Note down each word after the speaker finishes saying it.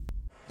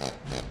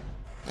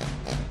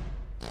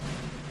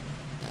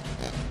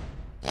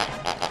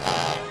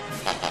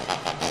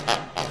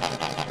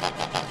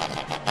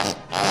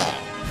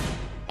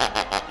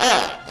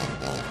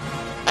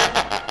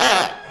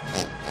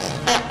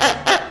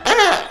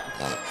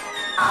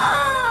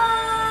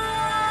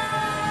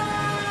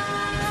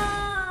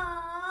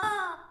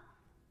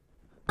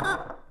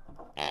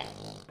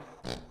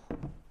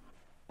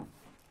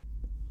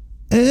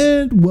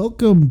And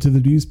welcome to the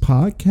News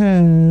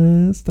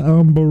Podcast.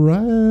 I'm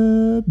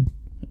Brad.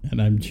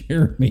 And I'm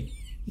Jeremy.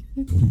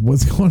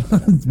 What's going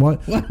on?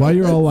 Why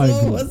you're all like...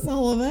 What's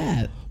all of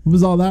that? What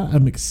was all that?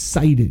 I'm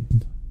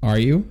excited. Are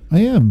you? I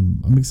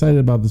am. I'm excited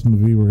about this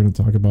movie we're going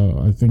to talk about.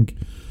 I think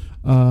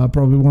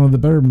probably one of the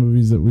better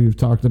movies that we've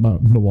talked about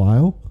in a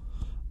while.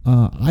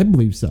 I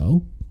believe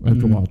so,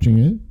 after watching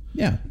it.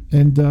 Yeah.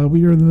 And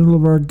we are in the middle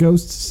of our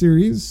Ghost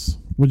series.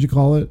 What'd you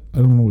call it? I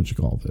don't know what you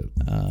called it.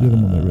 You're the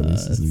one that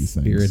releases these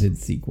things. Spirited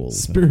sequels.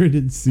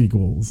 Spirited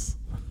sequels.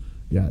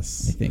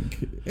 Yes. I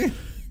think.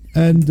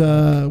 And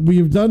we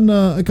have done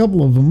a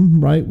couple of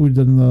them, right? We've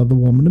done The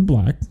Woman in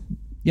Black.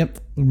 Yep.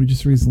 And we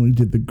just recently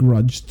did The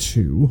Grudge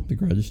 2. The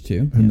Grudge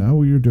 2. And now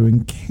we are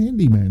doing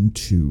Candyman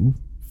 2,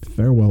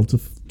 Farewell to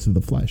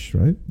the Flesh,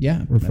 right?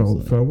 Yeah. Or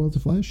Farewell to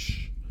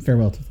Flesh?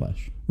 Farewell to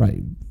Flesh.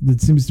 Right.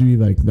 It seems to be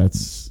like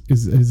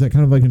is that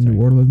kind of like a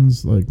New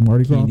Orleans, like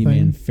Mardi Gras thing?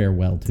 Candyman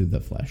Farewell to the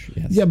Flesh,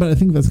 yes. Yeah, but I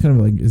think that's kind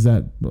of like, is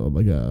that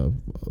like a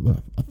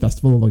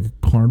festival, like a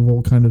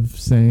carnival kind of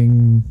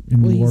saying in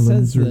New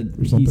Orleans or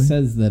something? He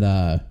says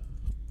that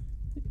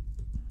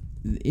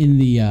in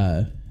the...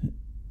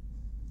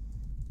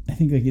 I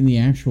think like in the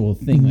actual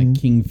thing, like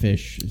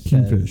Kingfish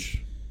says,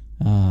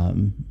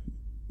 in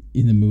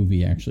the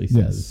movie actually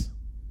says. Yes.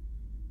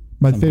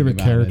 My favorite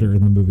character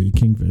in the movie,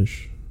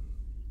 Kingfish.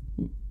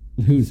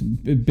 Who's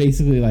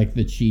basically like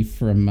the chief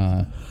from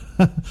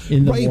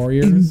in the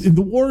Warriors. In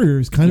the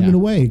Warriors, kind of in a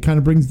way. Kind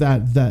of brings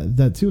that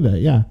to that,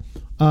 yeah.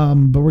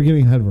 But we're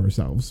getting ahead of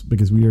ourselves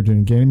because we are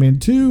doing Candyman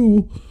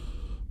 2,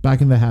 Back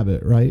in the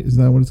Habit, right?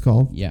 Isn't that what it's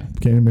called? Yeah.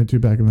 Candyman 2,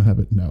 Back in the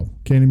Habit? No.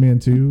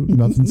 Candyman 2,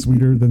 Nothing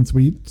Sweeter Than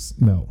Sweets?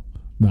 No.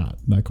 Not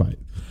quite.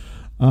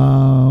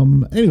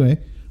 Anyway,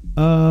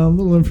 a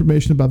little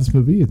information about this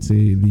movie. It's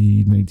the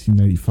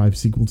 1995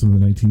 sequel to the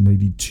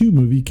 1992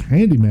 movie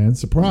Candyman.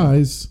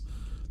 Surprise!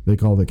 They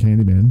called it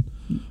Candyman.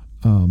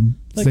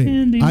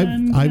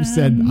 Candyman. I've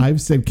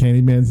said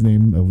Candyman's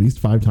name at least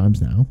 5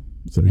 times now.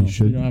 So he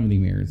should. We don't have any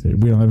mirrors.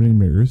 We don't have any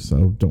mirrors,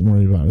 so don't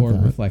worry about it. Or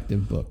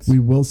reflective books. We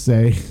will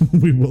say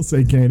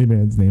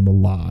Candyman's name a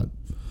lot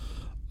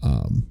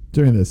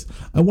during this.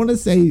 I want to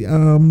say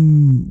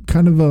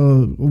kind of a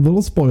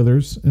little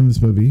spoilers in this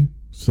movie,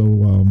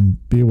 so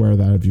be aware of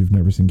that if you've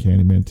never seen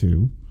Candyman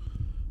 2.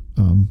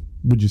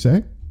 Would you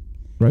say?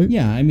 Right?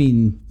 Yeah, I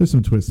mean... There's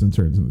some twists and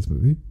turns in this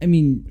movie. I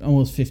mean,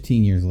 almost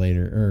 15 years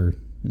later, or...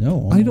 No,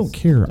 almost, I don't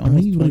care.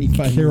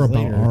 I care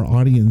about our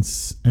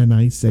audience, and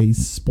I say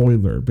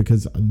spoiler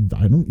because I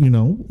don't. You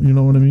know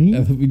what I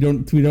mean. We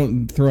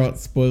don't throw out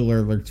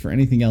spoiler alerts for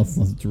anything else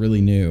unless it's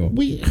really new.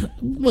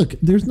 Look.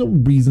 There's no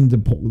reason to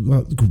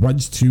pull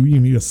Grudge 2. You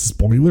need a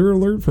spoiler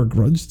alert for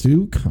Grudge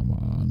 2. Come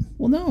on.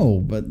 Well,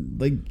 no, but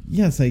like,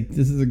 yes,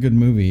 this is a good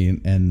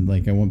movie, and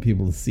like I want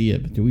people to see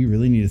it. But do we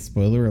really need a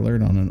spoiler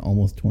alert on an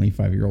almost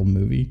 25-year-old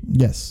movie?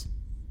 Yes.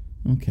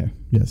 Okay.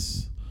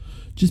 Yes.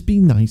 Just be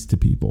nice to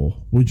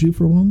people. Would you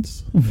for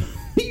once?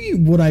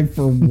 Would I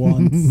for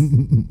once?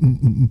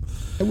 And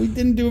we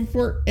didn't do it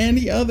for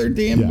any other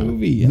damn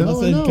movie.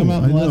 Unless it had come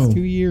out in the last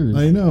 2 years.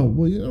 I know.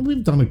 Well,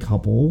 we've done a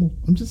couple.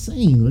 I'm just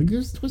saying, like,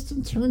 there's twists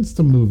and turns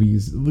to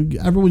movies. Like,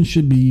 everyone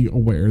should be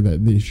aware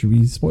that there should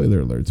be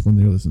spoiler alerts when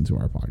they listen to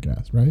our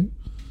podcast, right?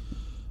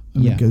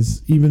 Yeah.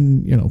 Because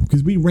even,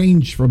 because we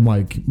range from,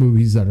 like,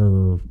 movies that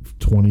are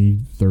 20,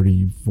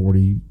 30,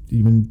 40,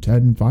 even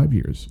 10, 5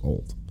 years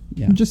old.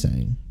 Yeah. I'm just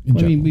saying. I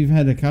mean, we've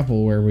had a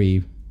couple where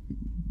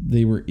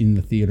they were in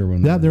the theater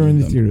when they're in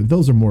the theater.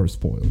 Those are more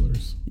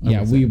spoilers.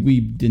 Yeah,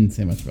 we didn't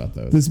say much about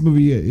those. This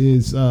movie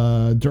is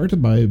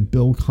directed by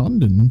Bill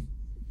Condon,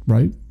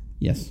 right?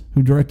 Yes.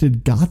 Who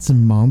directed Gods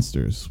and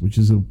Monsters, which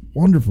is a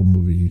wonderful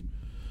movie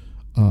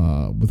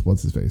with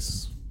what's his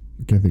face?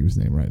 I can't think of his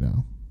name right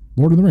now.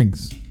 Lord of the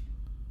Rings.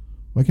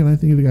 Why can't I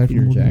think of the guy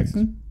Peter from Lord Jackson?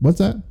 of the Rings? What's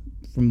that?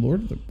 From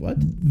Lord of the... What?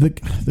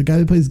 The guy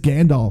that plays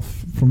Gandalf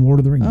from Lord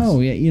of the Rings.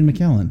 Oh, yeah, Ian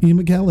McKellen.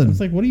 I was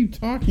like, what are you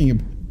talking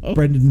about? Oh.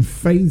 Brendan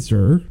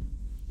Fraser,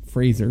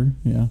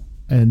 yeah.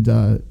 And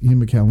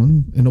Ian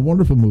McKellen in a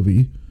wonderful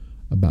movie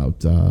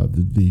about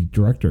the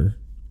director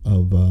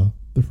of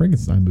the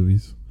Frankenstein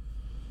movies.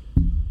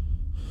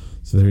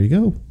 So there you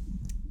go.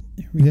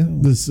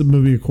 This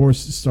movie, of course,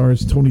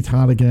 stars Tony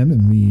Todd again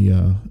in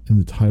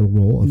the title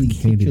role of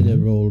Candyman. The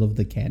role of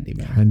the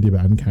Candyman.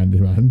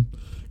 Candyman.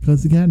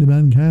 Because the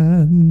Candyman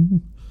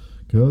can.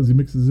 Because he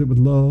mixes it with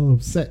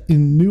love. Set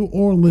in New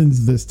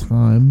Orleans this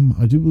time.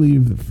 I do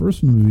believe the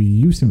first movie,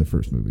 you've seen the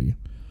first movie.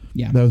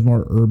 Yeah. That was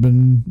more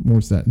urban,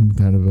 more set in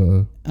kind of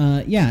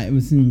a... yeah, it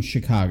was in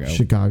Chicago.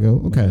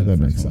 Okay, that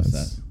makes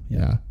sense.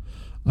 Yeah.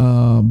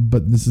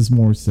 But this is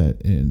more set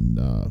in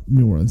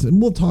New Orleans.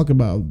 And we'll talk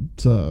about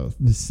the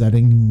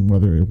setting,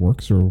 whether it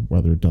works or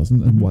whether it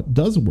doesn't, and what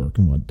does work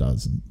and what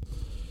doesn't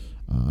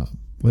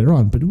later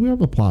on. But do we have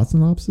a plot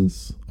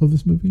synopsis of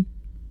this movie?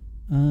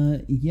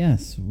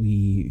 Yes,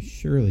 we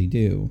surely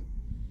do.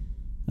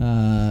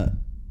 So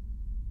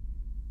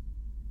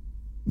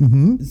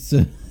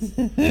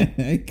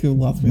I could have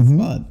lost my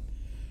spot.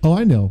 Oh,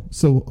 I know.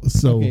 So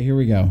okay, here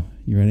we go.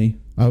 You ready?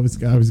 I was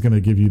going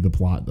to give you the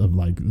plot of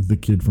like the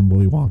kid from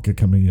Willy Wonka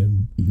coming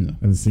in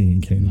and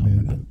singing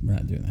Candyman. No, we're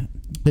not doing that.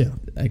 Yeah.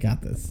 I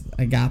got this.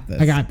 I got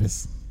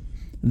this.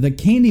 The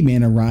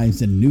Candyman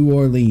arrives in New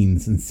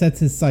Orleans and sets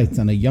his sights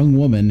on a young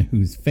woman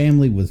whose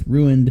family was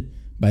ruined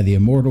by the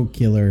immortal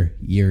killer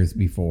years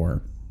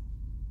before.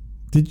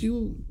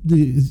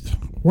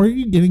 Where are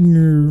you getting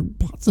your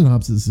plot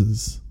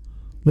synopsises?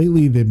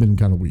 Lately, they've been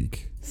kind of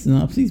weak.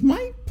 Synopses?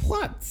 My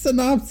plot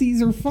synopses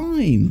are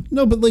fine.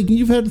 No, but like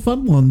you've had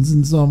fun ones,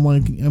 and so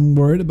I'm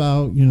worried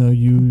about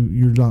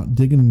you're not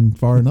digging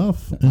far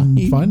enough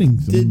and finding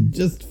some. Did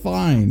just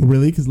fine.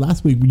 Really? Because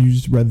last week you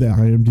just read the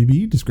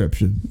IMDb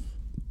description.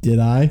 Did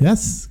I?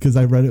 Yes, because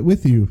I read it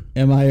with you.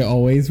 Am I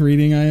always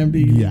reading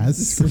IMDb?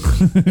 Yes.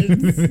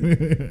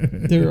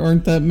 There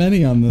aren't that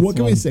many on this. What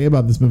can we say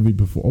about this movie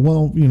before?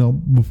 Well,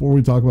 before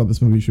we talk about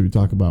this movie, should we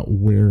talk about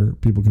where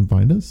people can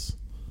find us?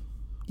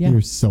 Yeah.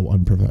 You're so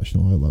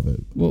unprofessional. I love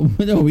it. Well,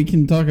 no, we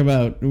can talk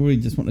about. We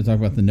just want to talk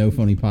about the No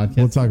Phony Podcast.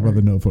 We'll talk about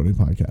the No Phony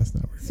Podcast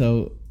Network.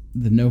 So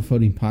the No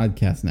Phony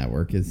Podcast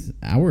Network is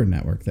our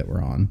network that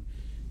we're on,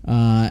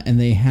 and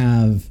they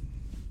have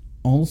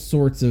all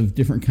sorts of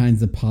different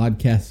kinds of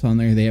podcasts on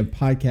there. They have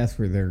podcasts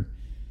where they're,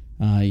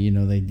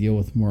 they deal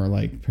with more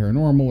like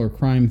paranormal or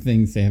crime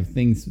things. They have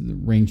things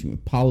ranging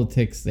with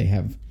politics. They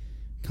have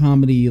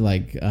comedy,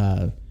 like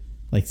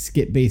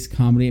skit-based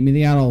comedy. I mean,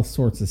 they got all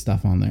sorts of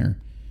stuff on there.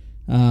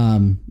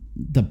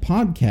 The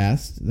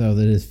podcast, though,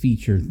 that is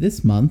featured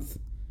this month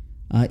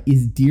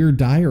is Dear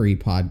Diary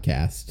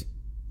Podcast.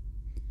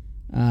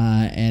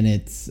 And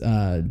it's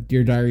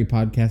Dear Diary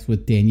Podcast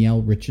with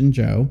Danielle, Rich, and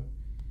Joe.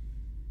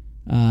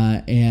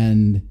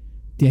 And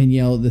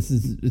Danielle, it's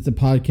a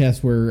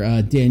podcast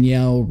where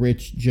Danielle,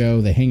 Rich,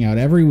 Joe, they hang out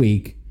every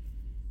week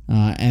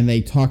and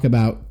they talk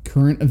about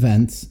current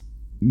events,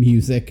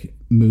 music,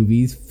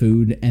 movies,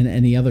 food, and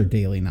any other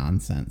daily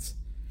nonsense.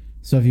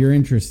 So if you're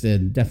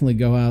interested, definitely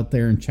go out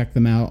there and check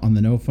them out on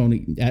the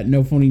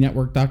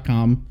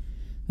nophonynetwork.com.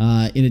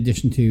 In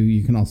addition to,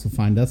 you can also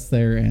find us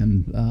there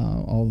and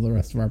all the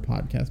rest of our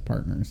podcast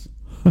partners.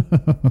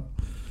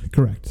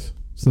 Correct.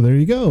 So there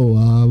you go.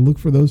 Look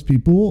for those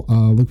people.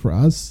 Look for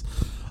us.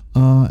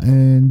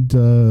 And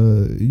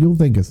you'll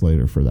thank us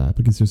later for that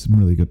because there's some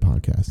really good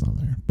podcasts on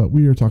there. But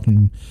we are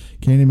talking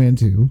Candyman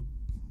 2,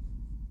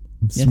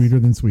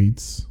 Sweeter Than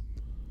Sweets,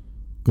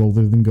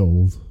 Golder Than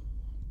Gold.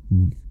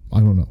 I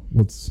don't know.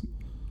 What's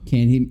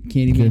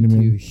Candyman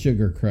 2,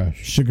 Sugar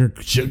Crush. Sugar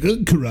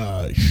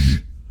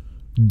Crush.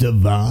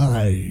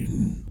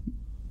 Divine.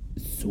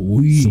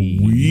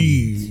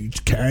 Sweet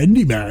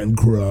Candyman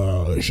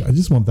Crush. I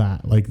just want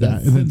that, like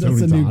that. And then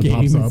that's a new game.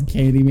 Pops up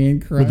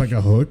Candyman Crush with like a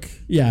hook.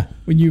 Yeah,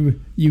 when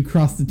you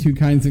cross the two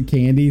kinds of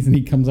candies, and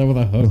he comes out with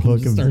a hook.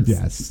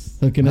 Yes,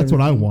 hooking. That's what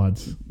I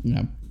want.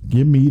 Yeah,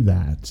 give me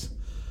that.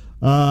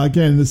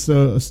 Again, this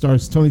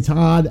stars Tony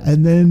Todd,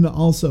 and then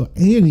also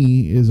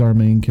Annie is our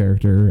main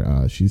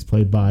character. She's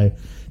played by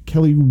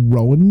Kelly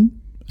Rowan,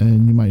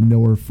 and you might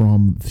know her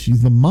from.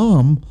 She's the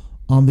mom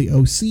on the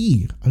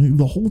OC. I mean,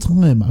 the whole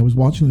time I was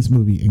watching this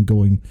movie and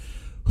going,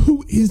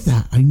 who is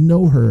that? I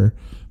know her,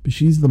 but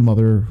she's the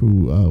mother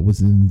who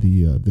was in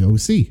the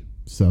OC.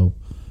 So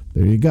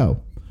there you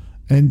go.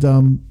 And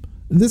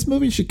this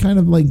movie,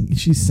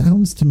 she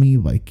sounds to me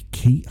like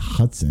Kate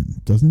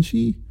Hudson, doesn't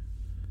she?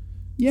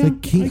 Yeah, it's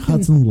like Kate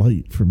Hudson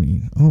light for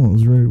me. Oh, it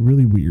was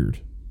really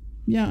weird.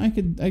 Yeah, I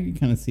could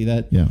kind of see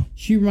that. Yeah,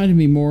 she reminded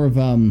me more of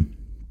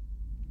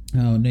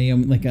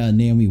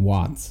Naomi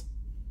Watts.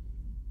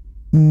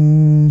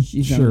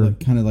 She's sure.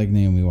 Kind of like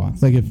Naomi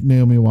Watts. Like if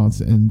Naomi Watts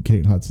and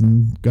Kate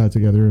Hudson got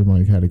together and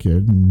like had a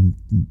kid and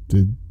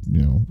did,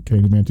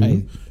 Candyman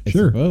 2.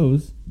 Sure.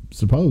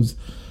 Suppose.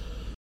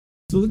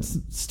 So let's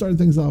start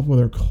things off with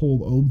our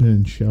cold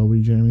open, shall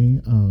we, Jeremy?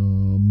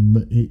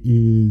 It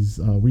is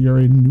we are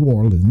in New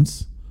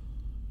Orleans,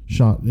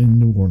 shot in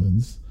New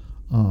Orleans,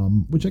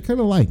 which I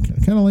kind of like.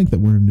 I kind of like that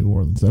we're in New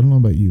Orleans. I don't know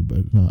about you,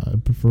 but I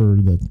prefer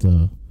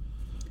that.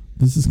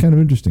 This is kind of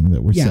interesting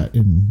that we're set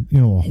in,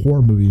 a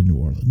horror movie in New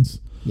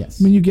Orleans.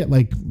 Yes. I mean, you get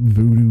like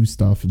voodoo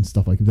stuff and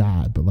stuff like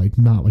that, but like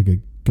not like a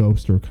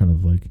ghost or kind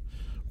of like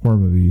horror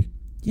movie.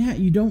 Yeah,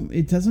 you don't.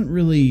 It doesn't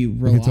really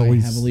rely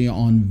heavily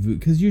on voodoo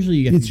because usually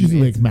you get. It's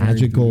usually like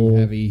magical,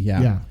 heavy.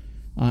 Yeah.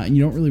 And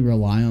you don't really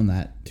rely on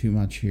that too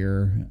much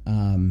here.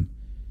 And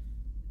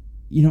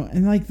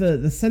like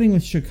the setting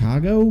with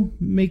Chicago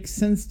makes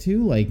sense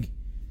too. Like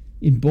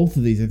in both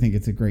of these, I think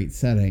it's a great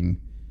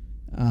setting.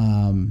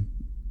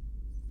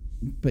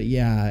 But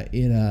yeah,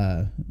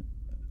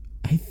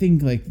 I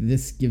think like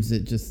this gives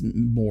it just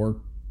more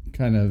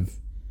kind of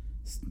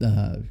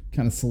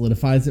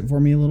solidifies it for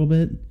me a little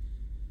bit.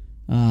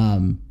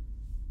 That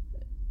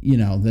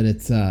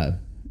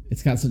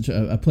it's got such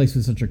a place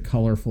with such a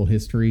colorful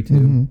history too.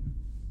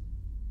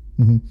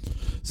 Mm-hmm. Mm-hmm.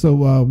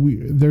 So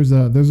there's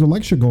a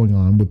lecture going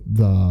on with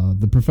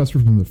the professor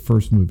from the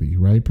first movie,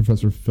 right?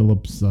 Professor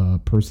Phillips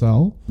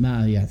Purcell.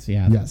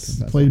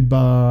 Yes, played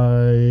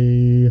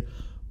by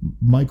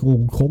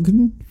Michael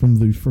Culkin from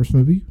the first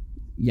movie.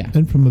 Yeah.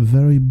 And from a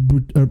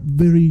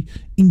very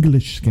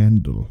English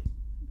scandal.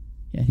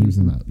 Yeah, he was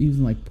in that. He was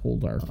in like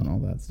Poldark and all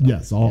that stuff.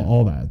 Yes,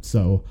 all that.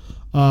 So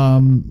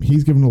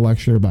he's giving a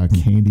lecture about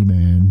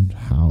Candyman,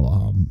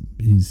 how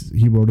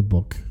he wrote a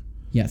book.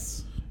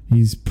 Yes.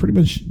 He's pretty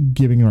much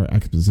giving our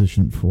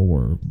exposition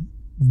for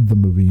the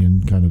movie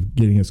and kind of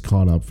getting us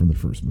caught up from the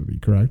first movie,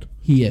 correct?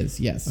 He is,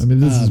 yes. I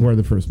mean, this is where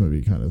the first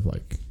movie kind of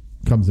like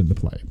comes into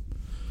play.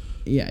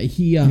 Yeah,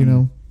 he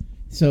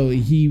so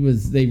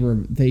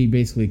they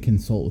basically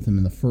consult with him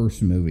in the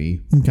first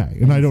movie. Okay,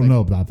 and I don't know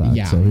about that.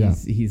 Yeah, so yeah,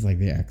 he's like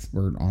the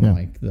expert on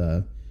like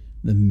the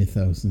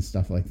mythos and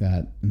stuff like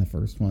that in the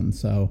first one.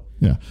 So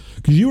yeah,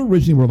 because you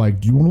originally were like,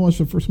 "Do you want to watch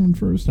the first one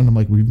first?" And I'm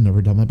like, "We've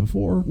never done that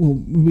before." Well,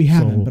 we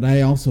haven't, but I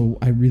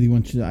really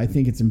want you to. I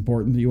think it's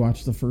important that you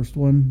watch the first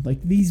one.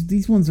 Like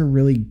these ones are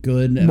really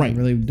good, and I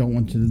really don't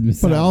want you to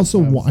miss. But out.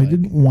 I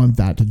didn't want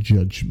that to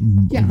judge.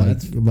 Yeah,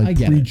 I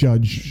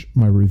prejudge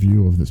my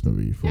review of this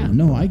movie.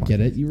 I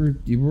get it.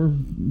 You were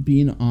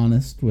being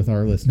honest with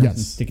our listeners and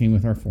sticking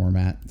with our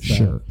format. So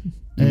sure,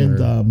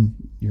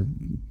 you're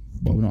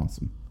doing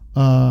awesome.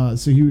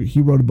 So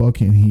he wrote a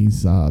book, and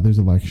there's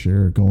a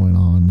lecture going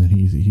on, and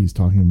he's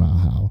talking about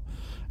how,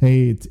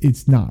 hey,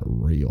 it's not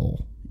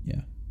real.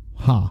 Yeah.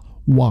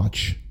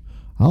 Watch.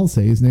 I'll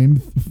say his name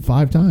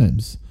 5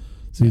 times.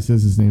 So he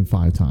says his name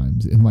 5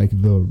 times in like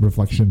the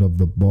reflection of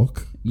the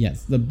book.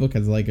 Yes, the book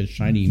has like a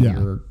shiny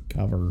mirror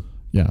cover.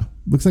 Yeah,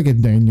 looks like a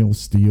Daniel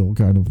Steele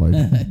kind of like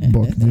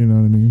book. Do you know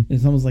what I mean?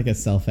 It's almost like a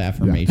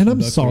self-affirmation. Yeah. And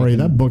I'm sorry,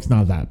 that book's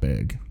not that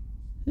big.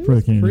 It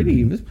was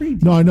pretty.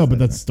 No, I know, but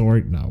that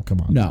story. No,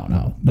 come on.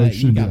 No.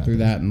 He got through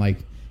that, and like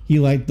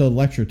the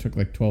lecture took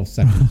like 12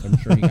 seconds. I'm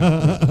sure he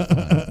got through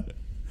it.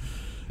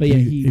 But yeah,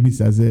 he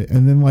says it,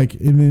 and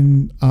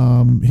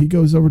then he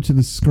goes over to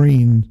the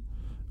screen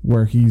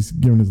where he's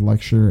giving his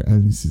lecture,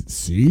 and he says,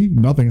 "See,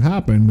 nothing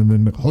happened." And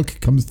then the hook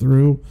comes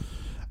through,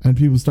 and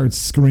people start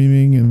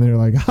screaming, and they're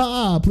like,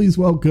 "Ha! Please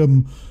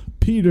welcome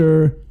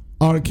Peter,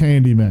 our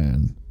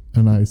Candyman."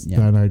 And I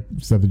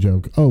said the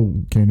joke, "Oh,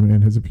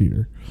 Candyman has a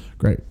Peter."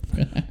 Great.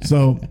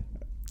 So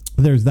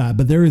there's that.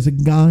 But there is a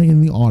guy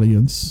in the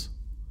audience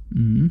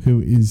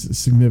who is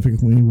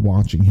significantly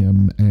watching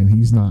him, and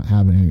he's not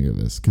having any of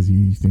this because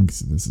he thinks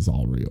this is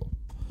all real.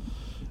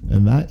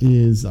 And that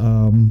is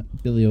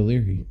Billy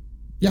O'Leary.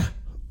 Yeah.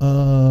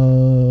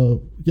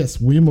 Yes,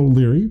 William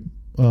O'Leary.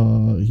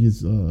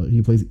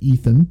 He plays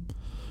Ethan.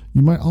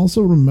 You might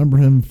also remember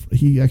him.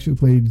 He actually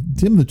played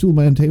Tim the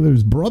Toolman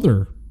Taylor's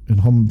brother in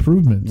Home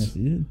Improvement. Yes,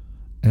 he did.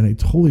 And I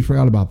totally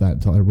forgot about that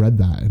until I read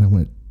that, and I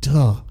went,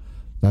 duh,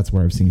 that's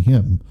where I've seen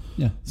him.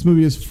 Yeah. This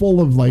movie is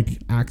full of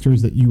like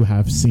actors that you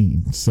have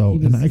seen. So,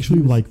 and I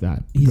actually like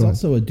that. He's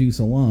also a Deuce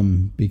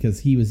alum because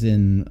he was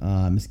in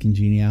Miss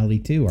Congeniality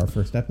 2, our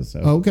first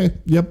episode. Okay.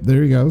 Yep.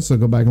 There you go. So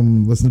go back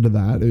and listen to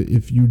that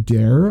if you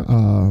dare.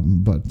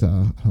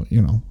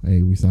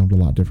 Hey, we sound a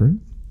lot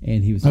different.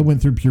 And he was. I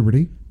went through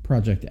puberty.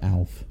 Project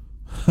Alf.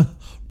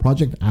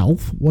 Project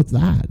Alf? What's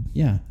that?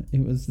 Yeah.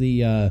 It was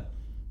the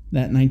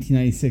that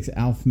 1996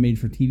 Alf made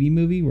for TV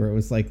movie where it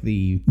was like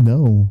the.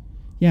 No.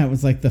 Yeah, it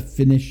was like the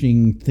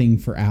finishing thing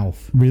for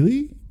Alf.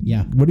 Really?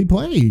 Yeah. What did he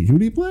play? Who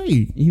did he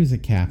play? He was a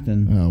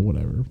captain. Oh,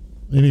 whatever.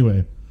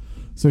 Anyway,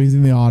 so he's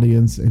in the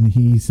audience, and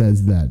he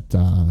says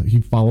that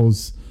he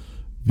follows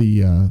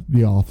the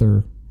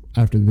author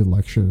after the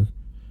lecture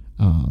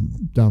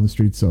down the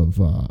streets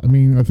of.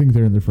 I think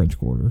they're in the French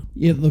Quarter.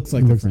 It looks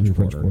like the French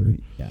Quarter.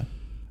 Yeah.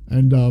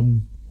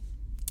 And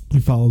he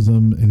follows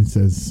him, and he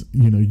says,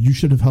 you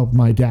should have helped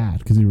my dad,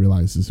 because he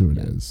realizes who it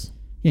is.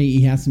 Yeah,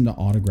 he asked him to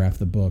autograph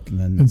the book,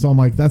 and so I'm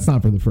like, that's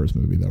not for the first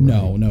movie, though.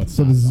 Right? No.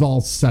 So this is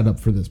all set up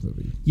for this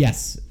movie.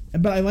 Yes,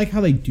 but I like how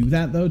they do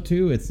that though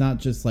too. It's not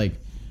just like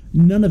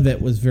none of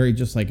it was very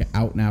just like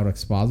out and out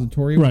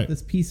expository with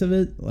this piece of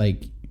it.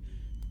 Like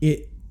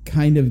it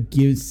kind of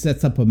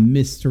sets up a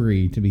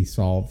mystery to be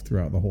solved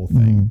throughout the whole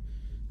thing,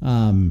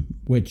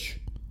 which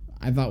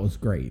I thought was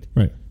great.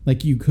 Right.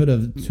 Like you could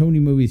have so many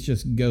movies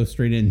just go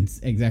straight in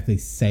exactly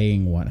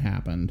saying what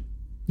happened.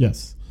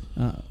 Yes.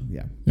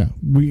 Yeah.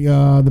 We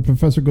the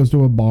professor goes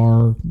to a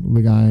bar.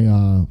 The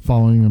guy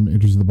following him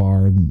enters the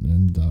bar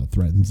and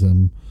threatens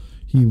him.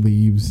 He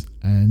leaves,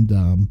 and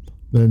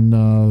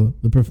then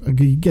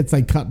he gets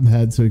like cut in the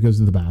head, so he goes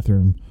to the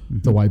bathroom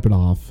to wipe it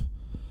off.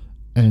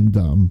 And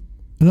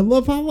I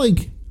love how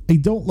like I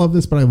don't love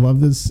this, but I love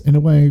this in a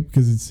way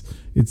because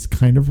it's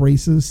kind of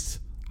racist.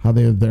 How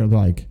they're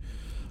like,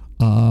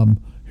 oh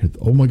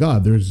my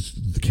God, there's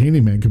the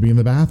Candyman could be in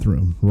the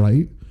bathroom,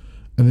 right?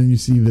 And then you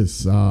see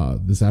this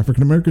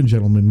African American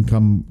gentleman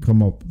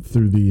come up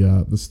through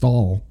the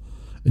stall,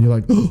 and you're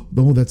like,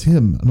 oh, that's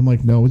him. And I'm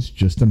like, no, it's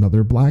just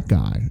another black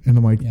guy. And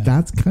I'm like,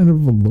 that's kind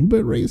of a little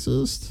bit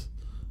racist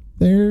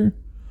there.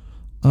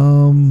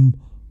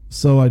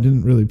 So I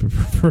didn't really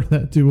prefer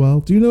that too well.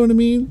 Do you know what I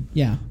mean?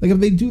 Yeah. Like if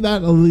they do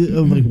that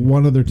like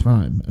one other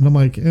time, and I'm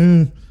like,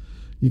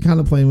 you're kind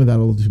of playing with that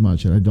a little too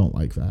much, and I don't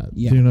like that.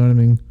 Yeah. Do you know what I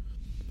mean?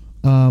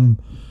 And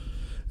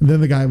then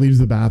the guy leaves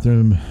the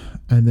bathroom.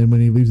 And then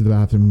when he leaves the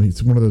bathroom,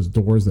 it's one of those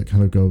doors that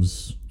kind of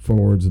goes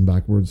forwards and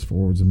backwards,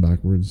 forwards and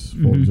backwards,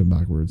 forwards and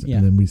backwards. Yeah.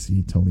 And then we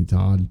see Tony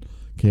Todd,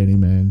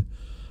 Candyman.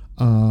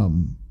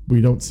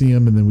 We don't see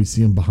him, and then we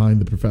see him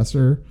behind the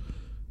professor.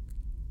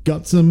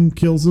 Guts him,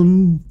 kills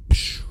him.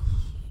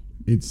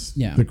 It's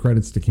the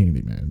credits to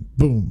Candyman.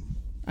 Boom.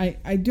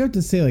 I do have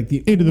to say, like,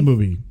 the end of the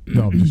movie.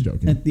 No, I'm just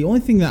joking. The only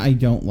thing that I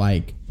don't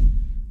like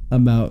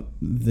about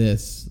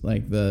this,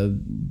 like the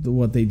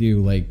what they do,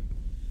 like,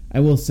 I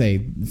will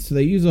say, so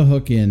they use a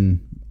hook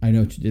in I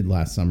Know What You Did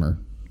Last Summer.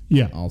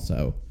 Yeah.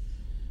 Also,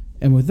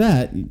 and with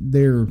that,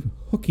 they're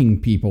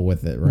hooking people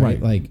with it, right?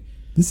 Like,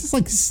 this is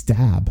like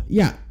Stab.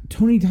 Yeah,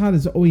 Tony Todd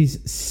is always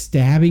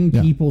stabbing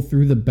people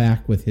through the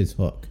back with his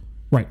hook.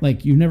 Right.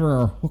 Like, you never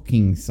are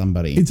hooking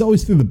somebody. It's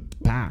always through the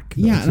back.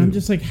 Though, and I'm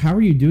just like, how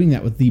are you doing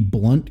that with the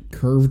blunt,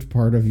 curved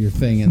part of your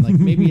thing? And, like,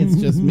 maybe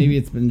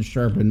it's been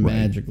sharpened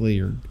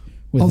magically or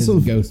with also,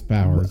 his ghost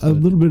powers. A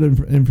little bit of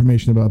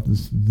information about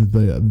this: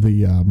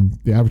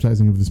 the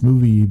advertising of this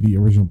movie. The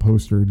original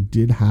poster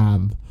did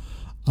have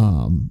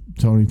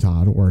Tony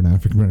Todd, or an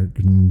African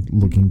American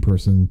looking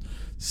person,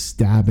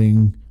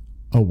 stabbing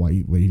a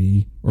white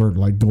lady, or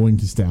like going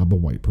to stab a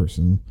white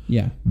person.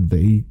 Yeah.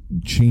 They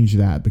changed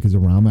that because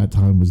around that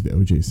time was the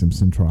O.J.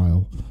 Simpson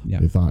trial.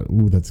 Yeah. They thought,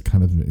 ooh, that's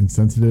kind of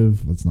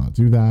insensitive. Let's not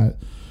do that.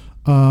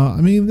 I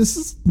mean, this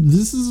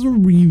is a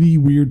really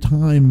weird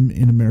time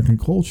in American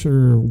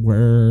culture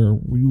where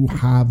you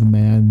have a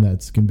man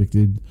that's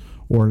convicted,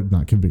 or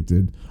not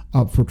convicted,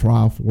 up for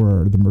trial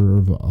for the murder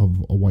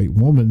of a white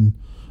woman,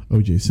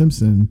 O.J.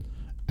 Simpson,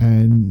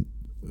 and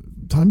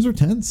times are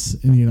tense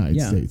in the United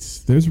States.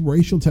 There's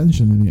racial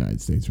tension in the United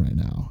States right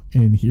now.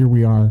 And here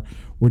we are,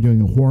 we're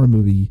doing a horror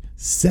movie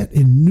set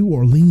in New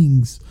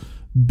Orleans,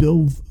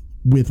 built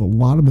with a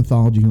lot of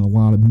mythology and a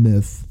lot of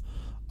myth,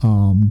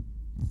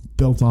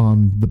 built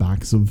on the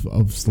backs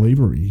of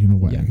slavery in a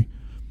way.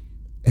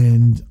 Yeah.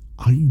 And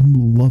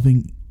I'm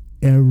loving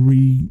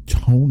every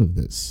tone of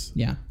this.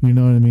 Yeah. You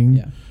know what I mean?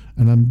 Yeah.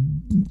 And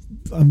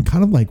I'm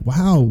kind of like,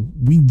 wow,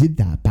 we did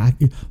that back.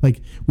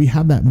 Like, we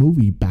had that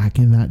movie back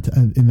in that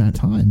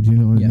time. Do you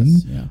know what I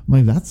mean? Yeah. I'm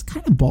like, that's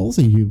kind of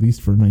ballsy, at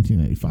least for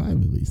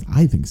 1995. At least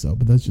I think so.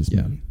 But that's just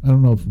me. I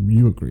don't know if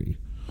you agree.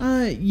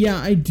 Yeah,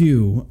 I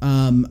do.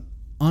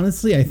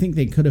 Honestly, I think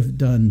they could have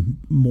done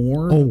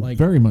more. Oh, like,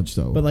 very much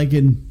so. But like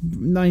in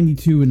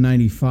 92 and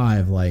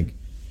 95, like,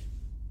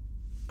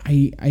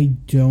 I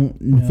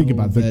don't know. Think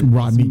about the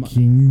Rodney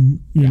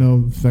King, you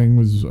know, thing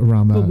was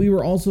around that. But we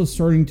were also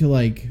starting to,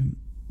 like,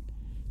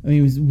 I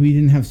mean, we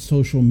didn't have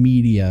social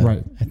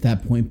media at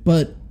that point,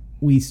 but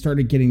we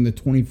started getting the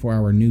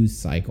 24-hour news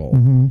cycle.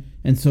 Mm-hmm.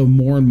 And so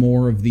more and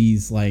more of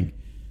these, like,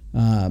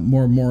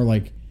 more and more,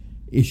 like,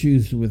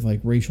 issues with,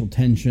 like, racial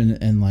tension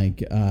and,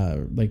 like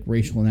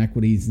racial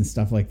inequities and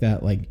stuff like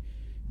that, like,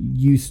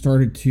 you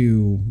started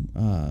to,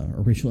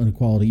 or racial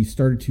inequality, you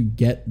started to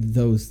get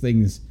those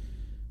things,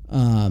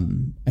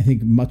 I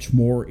think, much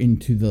more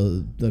into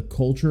the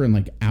culture and,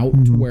 like,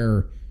 out to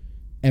where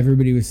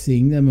everybody was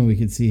seeing them, and we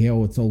could see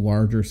how it's a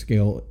larger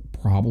scale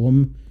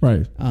problem.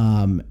 Right.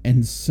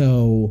 And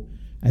so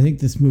I think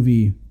this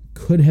movie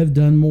could have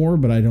done more,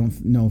 but I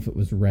don't know if it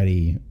was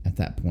ready at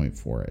that point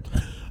for it.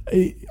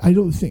 I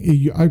don't think,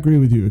 I agree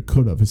with you, it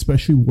could have,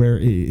 especially where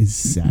it is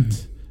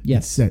set.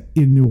 Yes. It's set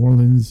in New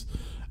Orleans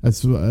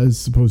as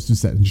opposed to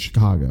set in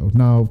Chicago.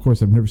 Now, of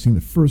course, I've never seen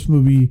the first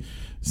movie.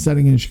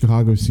 Setting in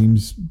Chicago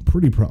seems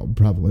pretty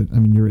prevalent. I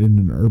mean, you're in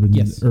an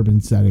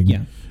urban setting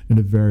in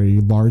a very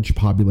large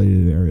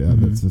populated area.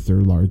 That's the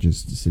third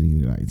largest city in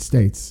the United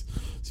States.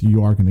 So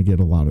you are going to get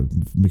a lot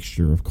of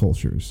mixture of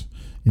cultures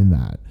in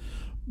that.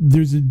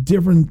 There's a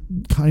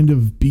different kind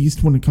of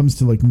beast when it comes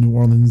to, like, New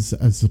Orleans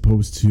as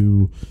opposed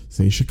to,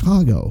 say,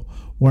 Chicago,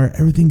 where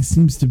everything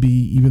seems to be,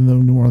 even though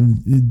New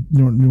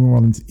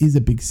Orleans is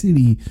a big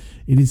city,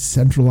 it is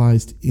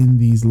centralized in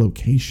these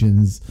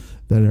locations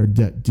that are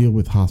deal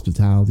with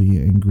hospitality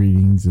and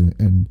greetings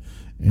and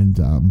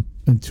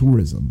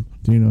tourism.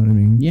 Do you know what I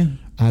mean? Yeah.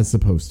 As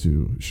opposed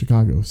to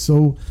Chicago.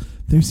 So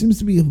there seems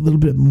to be a little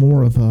bit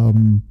more of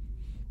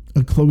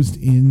a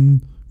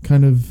closed-in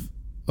kind of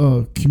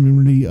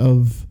community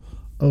of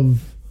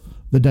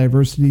the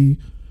diversity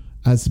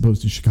as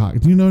opposed to Chicago.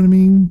 Do you know what I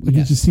mean? Like,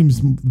 it just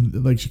seems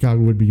like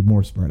Chicago would be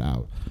more spread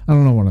out. I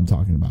don't know what I'm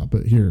talking about,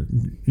 but here,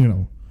 you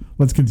know,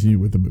 let's continue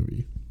with the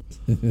movie.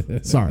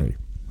 Sorry.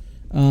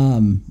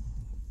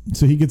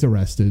 So he gets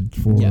arrested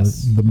for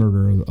the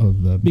murder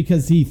of the...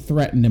 Because he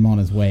threatened him on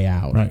his way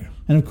out. Right.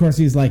 And of course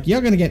he's like,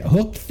 you're going to get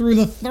hooked through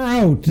the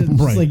throat. And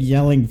just like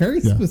yelling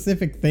very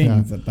specific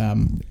things at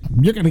them.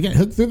 You're going to get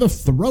hooked through the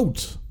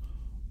throat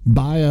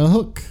by a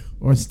hook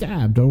or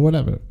stabbed or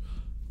whatever.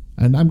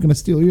 And I'm going to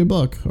steal your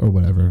book or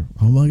whatever.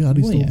 Oh my God,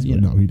 he stole his book.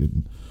 No, he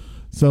didn't.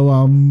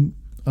 So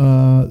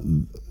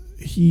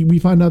we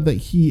find out that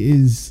he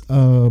is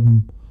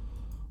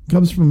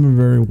comes from a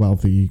very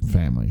wealthy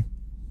family.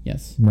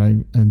 Yes.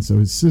 Right? And so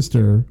his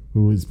sister,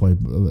 who is played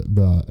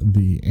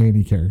the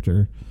Annie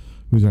character,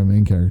 who's our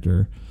main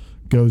character,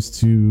 goes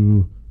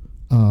to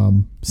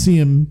see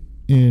him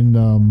in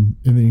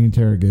the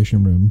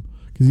interrogation room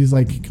because he's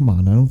like, "Come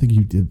on, I don't think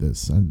you did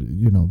this.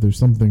 There's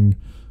something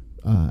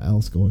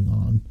else going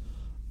on.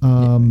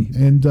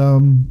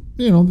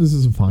 This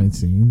is a fine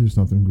scene. There's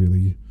nothing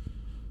really,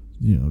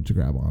 to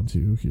grab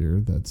onto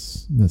here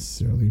that's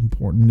necessarily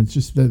important. It's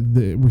just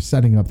that we're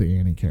setting up the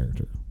Annie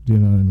character. Do you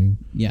know what I mean?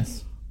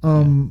 Yes.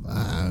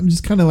 I'm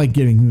just kind of like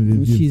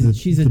getting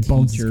she's a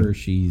bones teacher.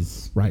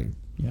 She's right.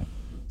 Yeah.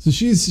 So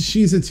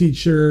she's a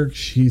teacher.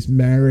 She's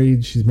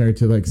married. She's married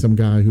to like some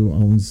guy who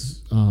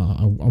owns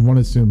I want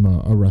to assume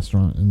a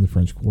restaurant in the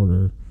French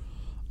Quarter.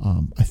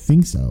 I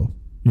think so.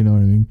 You know what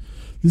I mean?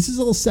 This is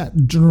all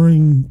set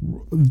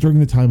during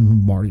the time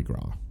of Mardi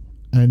Gras,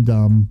 and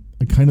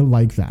I kind of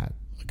like that.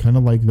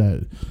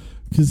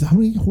 Because how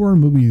many horror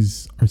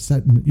movies are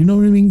set in, you know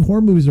what I mean? Horror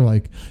movies are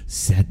like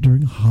set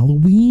during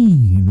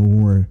Halloween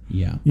or,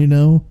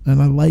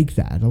 and I like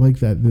that.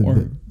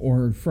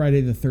 Or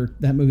Friday the 3rd,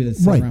 that movie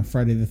that's set around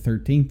Friday the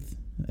 13th.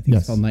 I think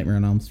it's called Nightmare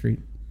on Elm Street.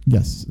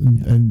 Yes.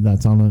 And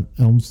that's on an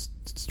Elm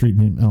Street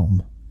named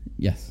Elm.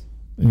 Yes.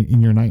 In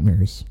your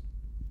nightmares.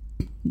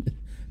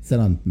 Is that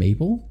on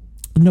Maple?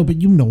 No,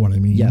 but you know what I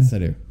mean. Yes, I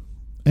do.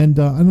 And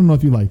I don't know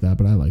if you like that,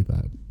 but I like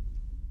that.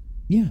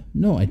 Yeah.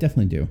 No, I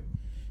definitely do.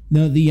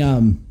 No,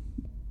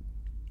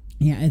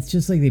 it's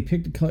just like they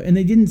picked a color, and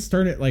they didn't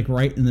start it like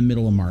right in the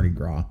middle of Mardi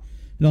Gras.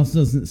 It also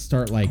doesn't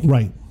start like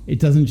right. It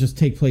doesn't just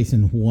take place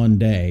in one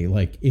day.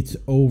 Like it's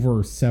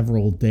over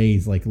several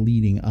days, like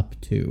leading up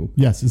to.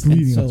 Yes, it's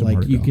leading up to like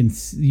Mardi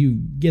Gras. You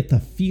get the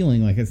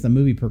feeling like as the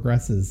movie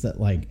progresses that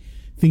like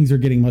things are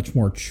getting much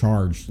more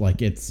charged.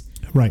 Like it's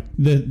right.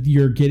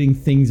 You're getting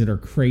things that are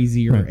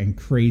crazier and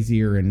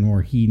crazier and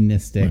more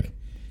hedonistic.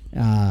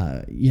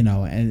 Right.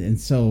 And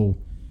so.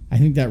 I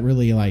think that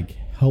really like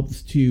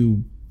helps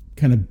to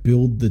kind of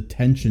build the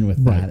tension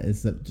with that.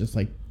 Is that just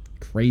like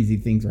crazy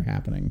things are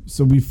happening.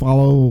 So we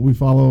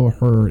follow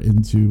her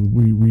into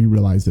we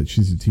realize that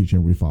she's a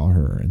teacher. We follow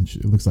her, and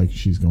it looks like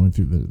she's going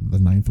through the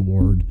Ninth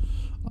Ward.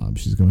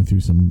 She's going through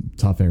some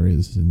tough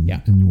areas in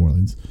New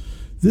Orleans.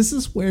 This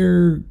is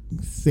where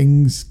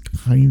things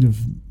kind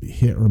of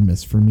hit or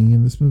miss for me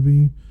in this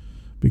movie,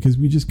 because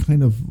we just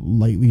kind of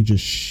lightly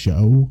just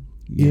show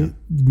it.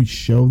 We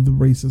show the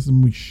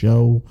racism. We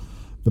show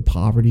the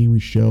poverty, we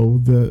show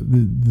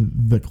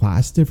the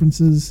class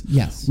differences.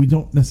 Yes. We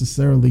don't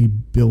necessarily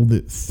build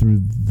it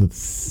through the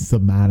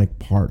thematic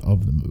part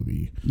of the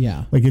movie.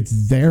 Yeah. Like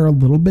it's there a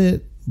little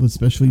bit,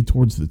 especially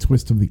towards the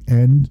twist of the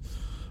end,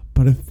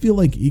 but I feel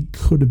like it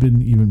could have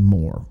been even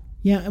more.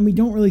 Yeah, and we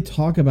don't really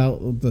talk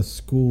about the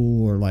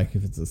school or like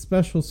if it's a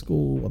special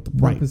school, what the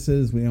purpose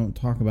is. We don't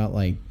talk about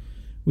like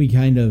we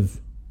don't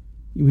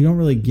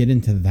really get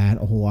into that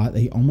a whole lot.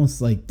 They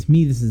almost like, to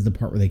me, this is the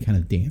part where they kind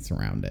of dance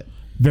around it.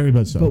 Very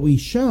much so. But we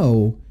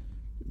show,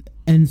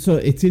 and so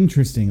it's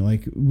interesting.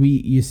 Like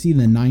you see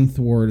the Ninth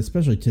Ward,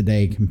 especially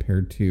today,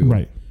 compared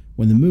to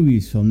when the movie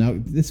was filmed. Now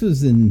this would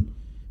have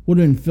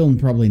been filmed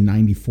probably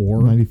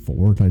 94, 93,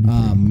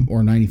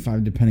 or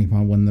 95, depending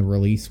upon when the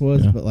release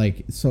was. Yeah. But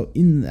like, so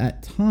in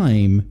that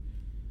time,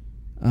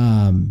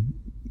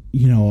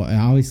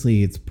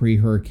 obviously it's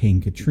pre-Hurricane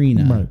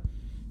Katrina,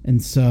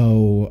 and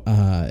so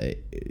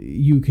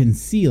you can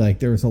see like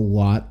there's a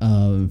lot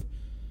of.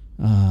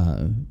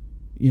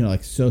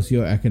 Like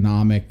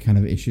socioeconomic kind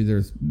of issue.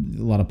 There's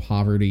a lot of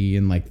poverty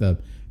and like the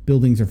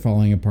buildings are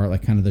falling apart,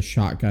 like kind of the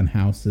shotgun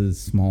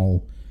houses,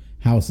 small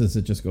houses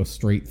that just go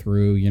straight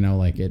through,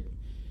 like it,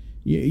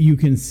 you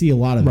can see a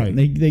lot of it.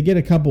 They get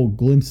a couple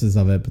glimpses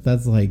of it, but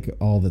that's like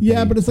all that.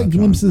 Yeah, but it's like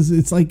glimpses.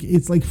 It's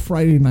like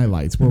Friday Night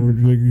Lights where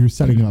you're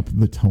setting up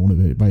the tone of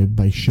it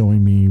by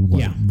showing me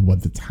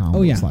what the town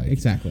looks like.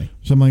 Exactly.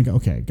 So I'm like,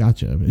 okay,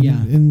 gotcha.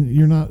 And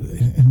you're not,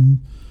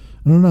 and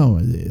I don't know.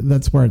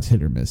 That's where it's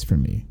hit or miss for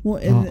me. Well,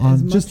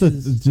 on just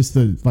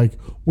the like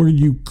where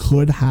you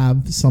could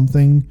have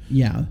something,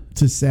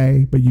 to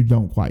say, but you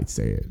don't quite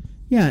say it.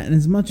 Yeah, and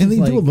as much as they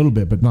do a little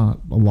bit, but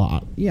not a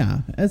lot.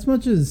 Yeah, as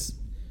much as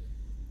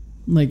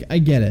like I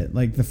get it.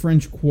 Like the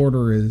French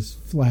Quarter is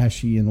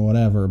flashy and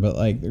whatever, but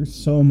like there's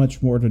so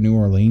much more to New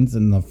Orleans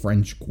than the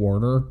French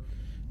Quarter,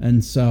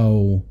 and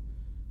so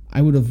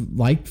I would have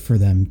liked for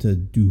them to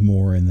do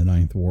more in the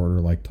Ninth Ward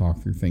or like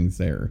talk through things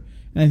there.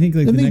 And I think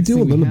like the next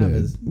thing we have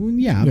is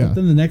but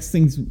then the next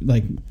thing's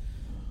like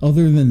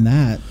other than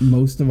that,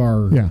 most of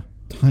our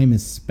time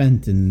is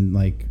spent in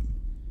like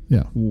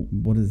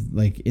what is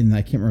like in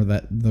I can't remember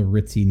that the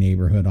ritzy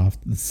neighborhood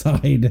off to the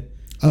side.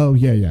 Oh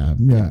yeah.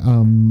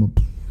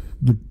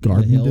 The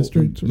Garden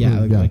District.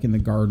 Like in the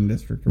Garden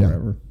District or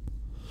whatever.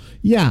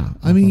 Yeah,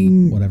 I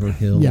mean whatever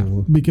hill. Yeah,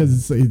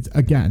 because it's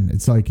again,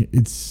 it's like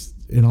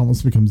it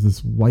almost becomes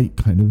this white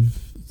kind of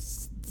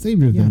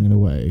savior thing in a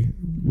way,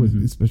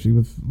 especially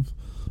with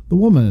the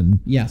woman.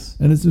 Yes.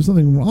 And is there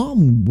something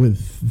wrong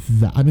with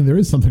that? I mean, there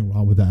is something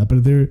wrong with that,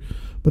 but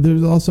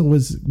there's also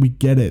we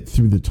get it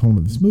through the tone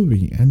of this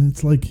movie, and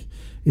it's like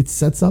it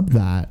sets up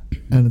that,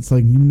 and it's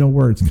like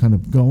where it's kind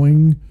of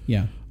going.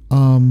 Yeah.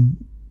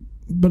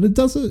 But it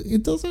does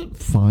it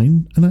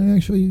fine, and I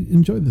actually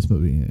enjoyed this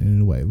movie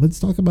in a way. Let's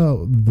talk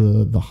about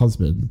the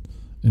husband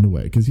in a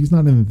way, because he's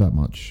not in it that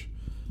much.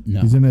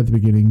 No. He's in it at the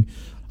beginning.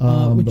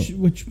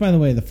 Which by the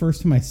way, the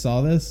first time I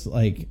saw this,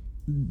 like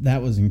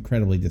that was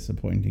incredibly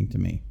disappointing to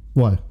me.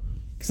 Why?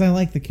 Because I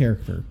like the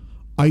character.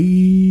 I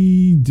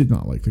did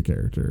not like the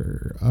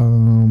character.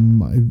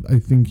 I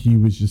think he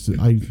was just.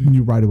 I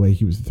knew right away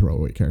he was a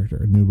throwaway character.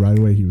 I knew right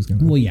away he was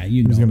gonna. Well, yeah,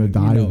 he was gonna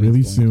die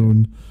really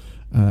soon,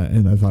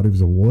 and I thought he was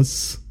a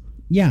wuss.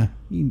 Yeah,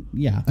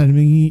 yeah. I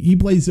mean, he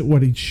plays it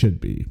what he should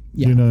be.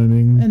 Yeah. You know what I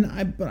mean? And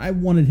I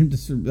wanted him to.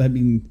 I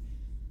mean,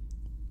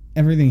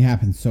 everything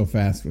happened so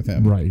fast with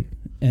him, right?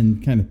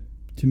 And kind of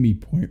to me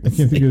pointless. I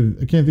can't think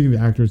of the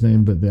actor's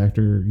name, but the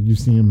actor you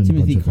see him in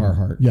Timothy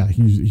Carhart. Yeah,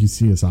 he's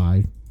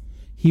CSI.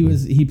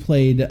 He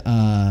played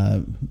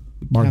Mark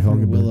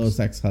Catherine Willow's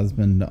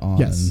ex-husband on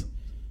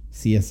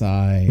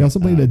CSI. He also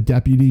played a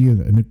deputy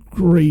in a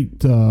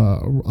great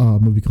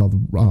movie called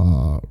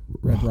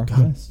Red Rock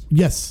West.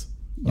 Yes.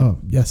 Yep. Oh,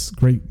 yes.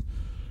 Great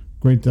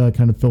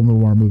kind of film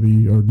noir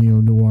movie or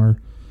neo noir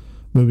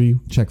movie.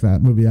 Check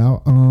that movie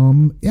out.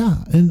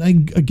 Yeah, and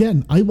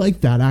I like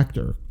that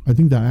actor. I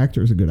think that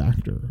actor is a good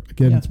actor.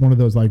 Again, it's one of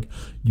those like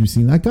you've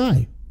seen that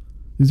guy.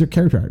 These are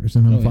character actors,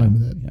 and I'm fine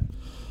with it. Yeah.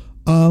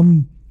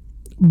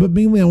 But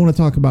mainly, I want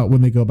to talk about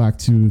when they go back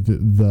to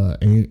the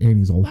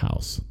Annie's old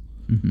house.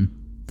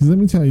 Because let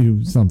me tell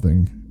you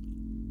something.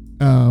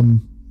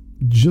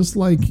 Just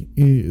like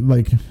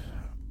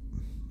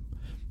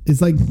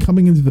it's like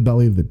coming into the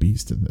belly of the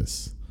beast in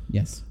this.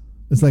 Yes.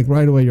 It's like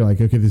right away you're like,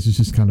 okay, this is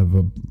just kind of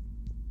a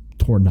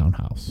torn down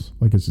house.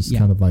 Like it's just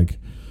kind of like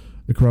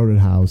a corroded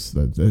house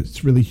that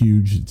it's really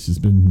huge. It's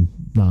just been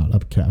not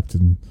upkept,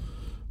 and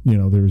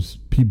there's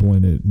people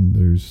in it, and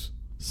there's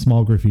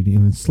small graffiti,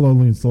 and then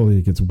slowly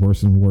it gets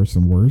worse and worse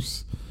and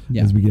worse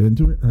as we get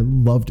into it. I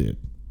loved it.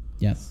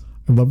 Yes.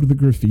 I loved the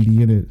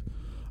graffiti in it.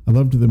 I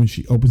loved them when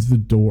she opens the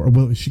door.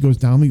 Well, she goes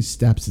down these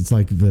steps. It's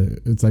like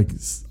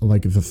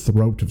the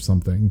throat of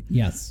something.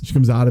 Yes. She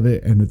comes out of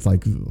it, and it's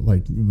like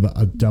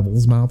a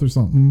devil's mouth or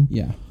something.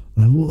 Yeah.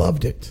 And I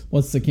loved it.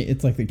 Well, it's like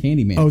the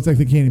Candyman. Oh, it's like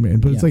the Candyman,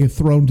 but it's like a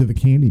throne to the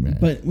Candyman.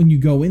 But when you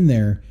go in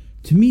there,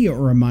 to me, it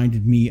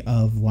reminded me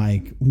of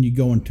like when you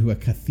go into a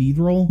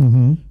cathedral,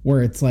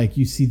 where it's like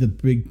you see the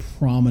big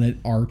prominent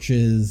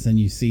arches, and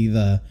you see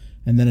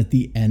and then at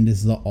the end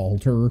is the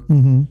altar.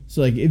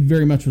 So like it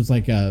very much was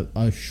like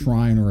a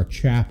shrine or a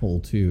chapel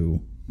to.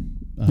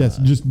 Yes,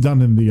 just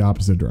done in the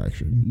opposite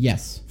direction.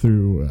 Yes.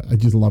 I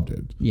just loved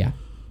it. Yeah.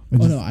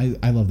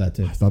 I love that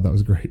too. I thought that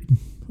was great.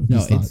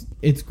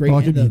 It's great. Oh,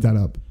 I could eat that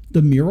up.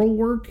 The mural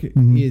work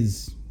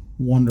is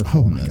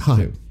wonderful in this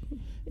too.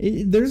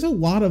 There's a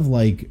lot of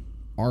like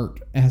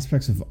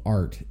aspects of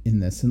art in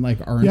this, and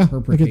like our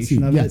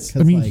interpretation of it.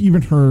 I mean,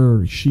 even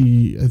her,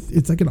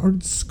 it's like an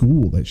art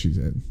school that she's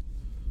in.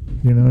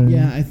 You know what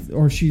I mean?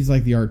 Or she's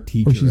like the art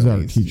teacher. Or she's the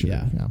art teacher.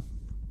 Yeah.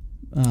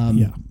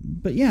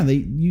 But yeah,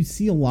 you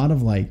see a lot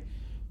of like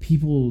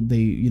people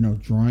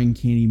drawing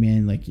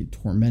Candyman like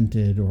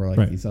tormented or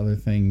like these other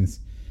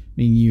things.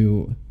 I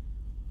mean,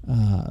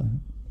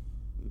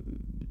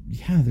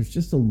 there's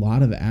just a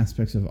lot of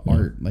aspects of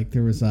art. Like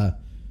there was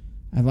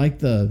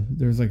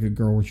there was like a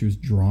girl where she was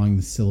drawing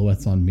the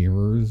silhouettes on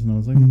mirrors, and I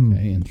was like,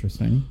 okay,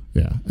 interesting.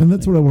 Yeah, and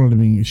that's what I wanted to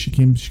mean. She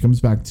comes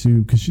back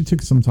to, because she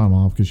took some time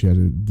off because she had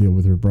to deal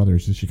with her brother,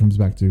 so she comes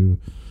back to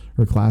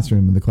her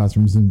classroom, and the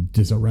classroom's in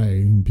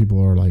disarray, and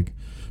people are like,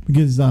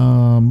 because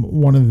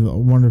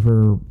one of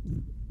her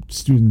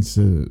students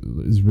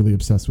is really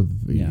obsessed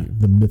with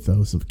the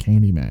mythos of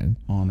Candyman.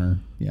 Honor,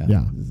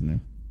 isn't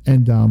it?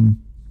 And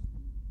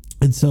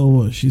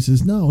so she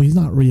says, no, he's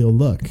not real.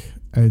 Look.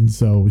 And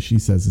so she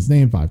says his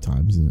name 5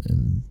 times,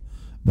 and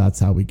that's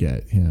how we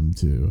get him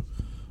to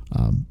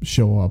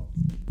show up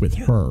with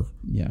her.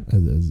 Yeah.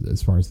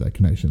 As far as that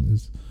connection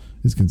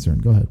is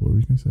concerned. Go ahead. What were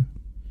you going to say?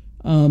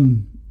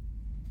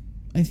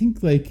 I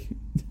think like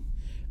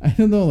I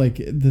don't know, like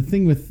the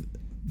thing with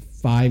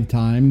 5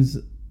 times,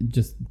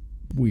 just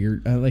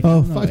weird. 5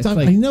 times.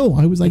 Like, I know.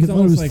 I was like, I thought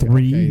it was like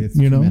 3. Okay, it's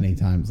too many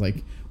times.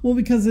 Like, well,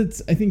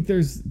 because I think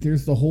there's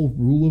the whole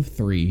rule of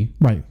 3.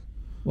 Right.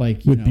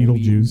 Like with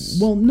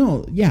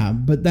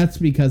Beetlejuice. But that's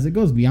because it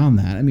goes beyond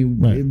that. I mean,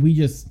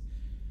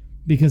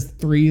 because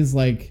 3 is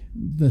like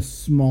the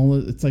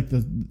smallest. It's like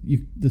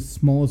the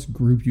smallest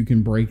group you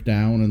can break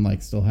down and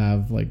like still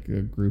have like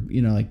a group.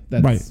 Like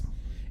that's right.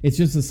 It's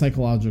just a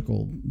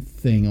psychological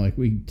thing. Like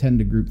we tend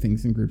to group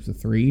things in groups of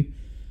 3,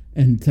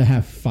 and to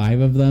have 5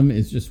 of them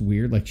is just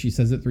weird. Like she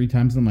says it 3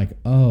 times, and I'm like,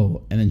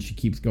 oh, and then she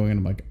keeps going, and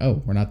I'm like,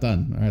 oh, we're not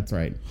done. That's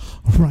right.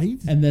 Right.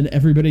 And then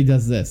everybody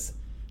does this.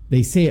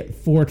 They say it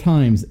 4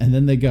 times, and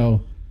then they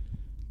go,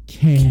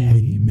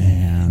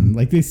 Candyman.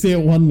 Like, they say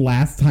it one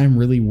last time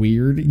really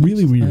weird.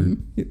 Really weird.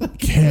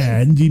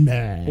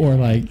 Candyman. Or,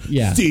 like,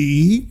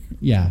 See?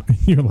 Yeah.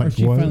 You're like,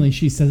 what?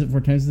 She says it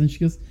 4 times, and then she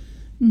goes,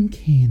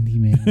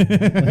 Candyman.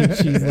 Like,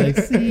 she's like,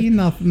 see,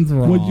 nothing's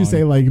wrong. Would you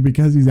say, like,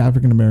 because he's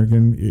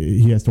African-American,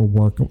 he has to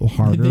work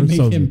harder? They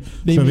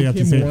have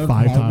to say it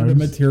 5 times? To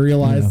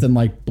materialize than,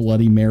 like,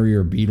 Bloody Mary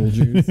or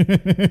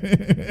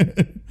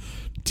Beetlejuice.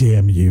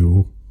 Damn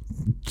you.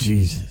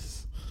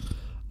 Jesus.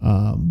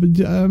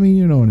 But I mean,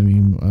 you know what I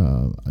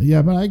mean.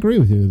 Yeah, but I agree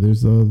with you.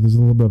 There's a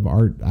little bit of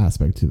art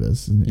aspect to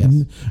this,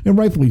 and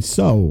rightfully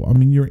so. I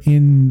mean,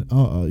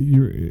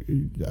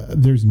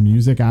 there's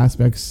music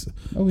aspects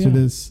to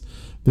this.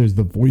 There's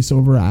the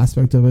voiceover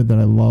aspect of it that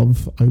I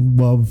love. I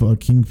love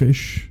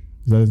Kingfish.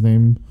 Is that his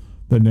name?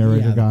 The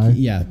narrator guy.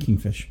 Yeah,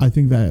 Kingfish. I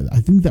think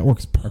that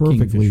works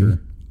perfectly.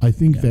 I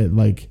think that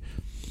like.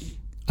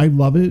 I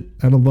love it,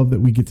 and I love that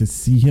we get to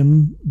see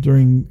him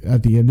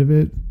at the end of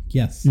it.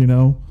 Yes, you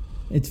know,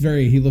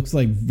 he looks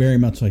like very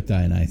much like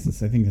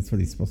Dionysus. I think that's what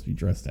he's supposed to be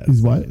dressed as.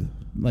 He's what?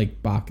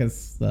 Like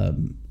Bacchus,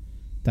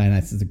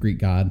 Dionysus, the Greek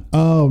god.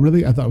 Oh,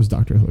 really? I thought it was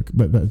Dr. Hook,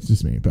 but that's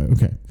just me. But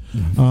okay,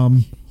 no,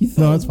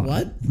 that's fine.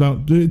 What?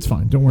 No, it's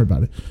fine. Don't worry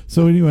about it.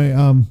 So anyway,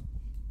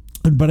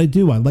 but I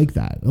like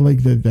that. I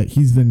like that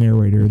he's the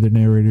narrator. The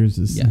narrator's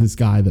this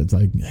guy that's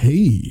like,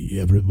 hey,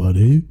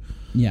 everybody.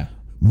 Yeah.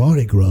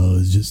 Mardi Gras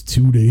is just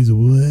 2 days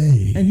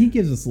away, and he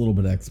gives us a little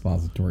bit of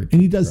expository,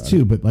 and he does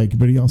too. But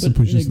he also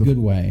pushes in a good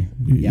way.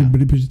 Yeah, but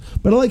he pushes.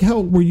 But I like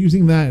how we're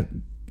using that.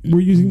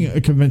 We're using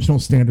a conventional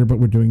standard, but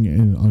we're doing it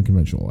in an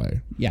unconventional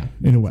way. Yeah,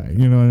 in a way,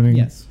 you know what I mean?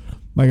 Yes.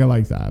 I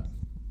like that.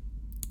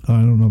 I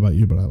don't know about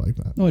you, but I like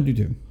that. Oh, I do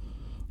too.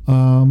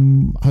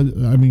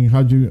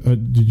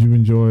 Did you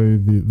enjoy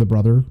the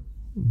brother?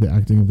 The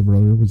acting of the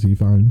brother, was he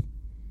fine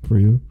for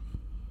you?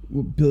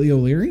 Billy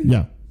O'Leary?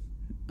 Yeah.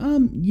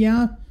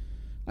 Yeah.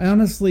 I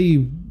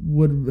honestly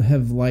would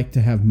have liked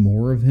to have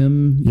more of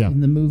him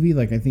in the movie.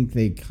 Like, I think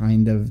they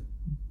kind of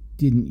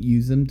didn't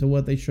use him to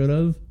what they should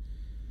have.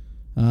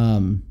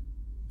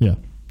 Yeah,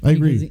 I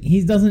agree.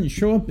 He doesn't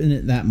show up in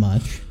it that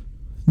much.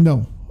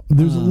 No.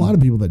 There's a lot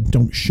of people that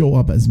don't show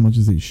up as much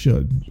as they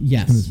should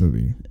in this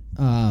movie.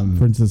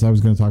 For instance, I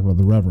was going to talk about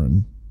the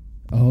Reverend.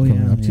 Oh,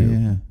 yeah.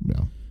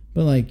 Yeah.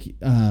 But, like,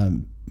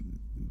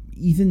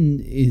 Ethan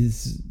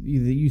is...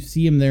 You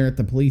see him there at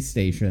the police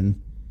station...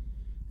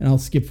 And I'll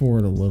skip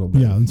forward a little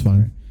bit. Yeah, that's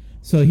fine.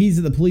 So he's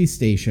at the police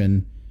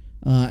station,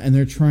 and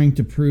they're trying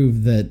to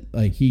prove that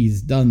like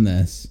he's done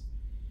this.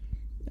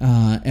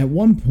 At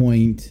one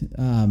point,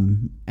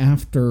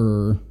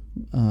 after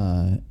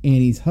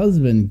Annie's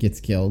husband gets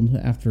killed,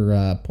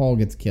 after Paul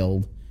gets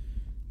killed,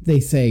 they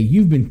say,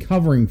 "You've been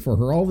covering for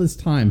her all this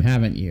time,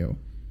 haven't you?"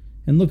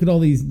 And look at all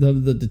these.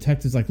 The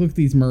detective's like, "Look at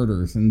these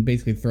murders," and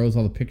basically throws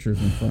all the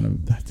pictures in front of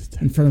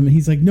him.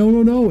 He's like,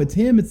 "No, it's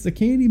him. It's the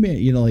Candyman."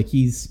 You know, like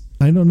he's.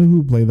 I don't know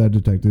who played that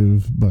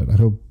detective, but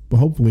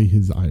hopefully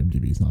his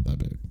IMDb is not that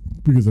big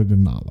because I did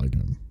not like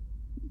him.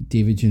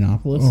 David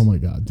Giannopoulos? Oh my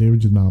God,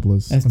 David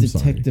Giannopoulos. As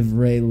Detective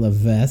Ray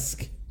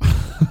Levesque.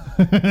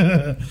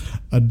 A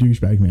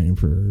douchebag name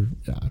for,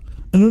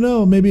 I don't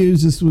know, maybe it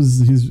was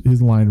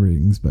his line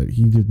readings, but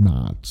he did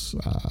not.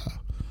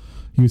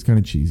 He was kind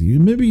of cheesy.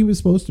 Maybe he was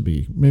supposed to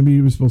be. Maybe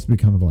he was supposed to be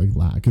kind of like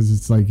that because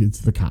it's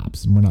the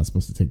cops and we're not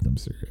supposed to take them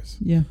serious.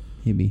 Yeah,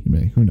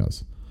 maybe. Who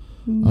knows?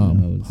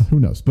 Who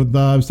knows? But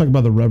I was talking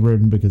about the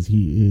Reverend because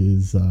he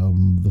is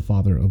the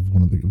father of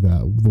one of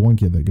the one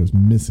kid that goes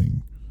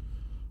missing,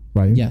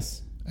 right?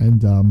 Yes.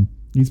 And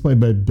he's played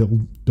by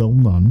Bill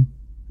Nunn,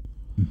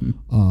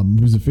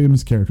 who's a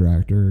famous character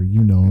actor. You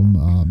know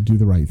him. Do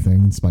the Right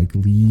Thing. Spike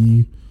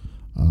Lee.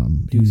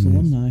 Deuce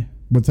alumni.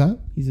 What's that?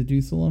 He's a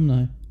Deuce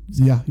alumni.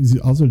 Yeah, he's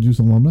also a Deuce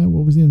alumni.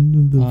 What was he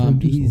in?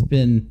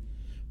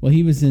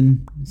 He was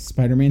in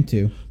Spider-Man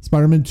 2.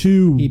 Spider-Man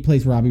 2. He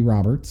plays Robbie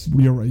Roberts.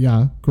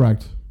 Yeah,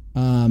 correct.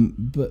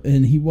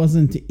 And he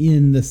wasn't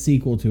in the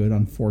sequel to it,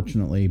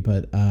 unfortunately,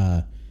 but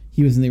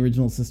he was in the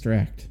original Sister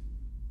Act.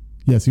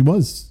 Yes, he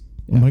was.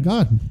 Yeah. Oh my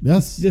God.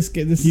 Yes. This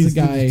is a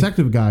guy. The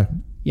detective guy.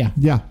 Yeah.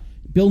 Yeah.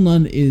 Bill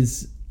Nunn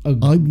is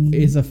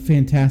a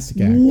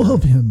fantastic actor.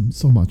 Love him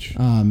so much.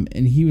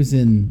 And he was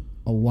in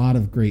a lot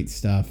of great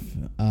stuff.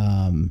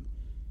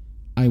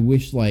 I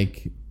wish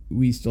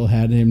we still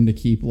had him to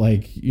keep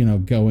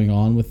going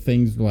on with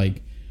things,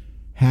 like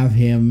have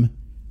him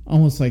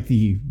almost like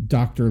the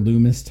Dr.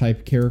 Loomis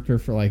type character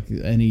for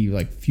any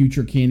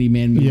future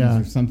Candyman movies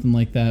or something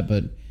like that.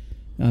 But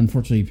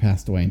unfortunately he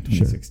passed away in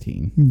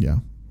 2016. Sure. Yeah.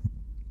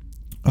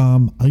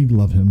 I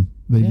love him.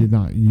 They did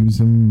not use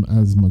him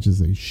as much as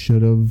they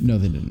should have. No,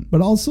 they didn't.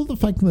 But also the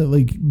fact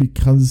that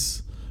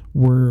because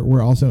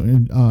we're also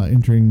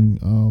entering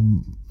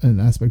an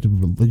aspect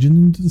of religion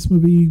into this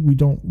movie, we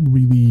don't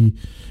really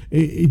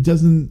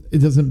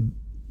that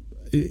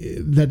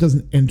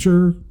doesn't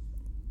enter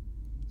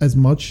as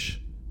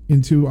much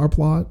into our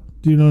plot.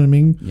 Do you know what I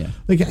mean? Yeah.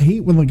 I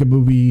hate when a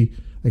movie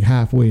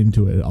halfway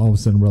into it, all of a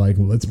sudden we're like,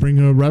 well, let's bring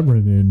a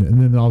reverend in,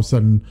 and then all of a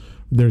sudden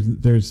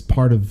there's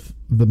part of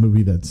the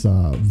movie that's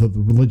the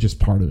religious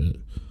part of it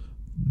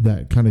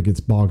that kind of gets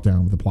bogged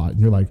down with the plot, and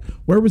you're like,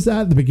 where was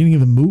that at the beginning of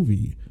the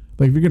movie?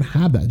 If you're gonna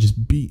have that,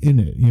 just be in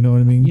it. You know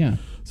what I mean? Yeah.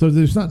 So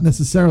there's not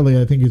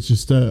necessarily. I think it's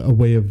just a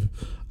way of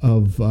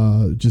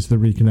just the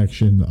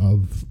reconnection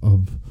of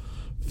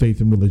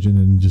faith and religion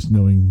and just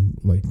knowing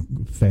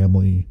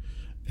family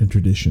and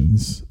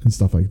traditions and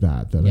stuff like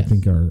that. That I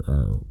think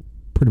are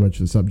pretty much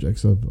the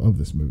subjects of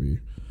this movie.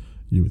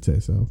 You would say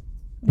so,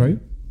 right?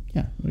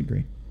 Yeah, I would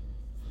agree.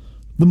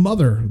 The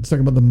mother. Let's talk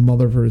about the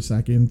mother for a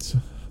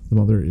second. The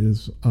mother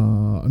is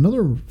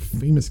another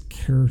famous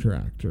character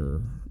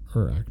actor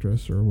or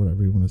actress or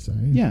whatever you want to say.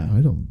 Yeah. I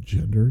don't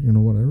gender,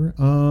 whatever.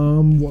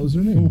 What was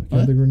her name? I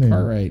can't think of her name.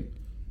 Cartwright.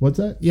 What's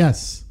that?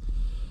 Yes.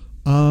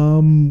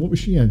 What was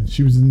she in?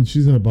 She's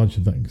in a bunch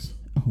of things.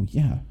 Oh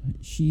yeah,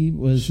 she's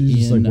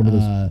just like one of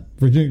those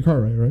Virginia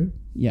Cartwright, right?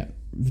 Yeah,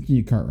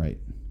 Virginia Cartwright.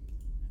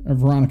 Or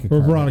Veronica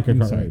Cartwright. Veronica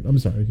Cartwright. I'm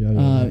sorry.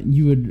 Yeah.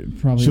 You would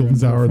probably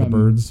Children's Hour of the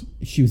Birds.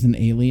 She was an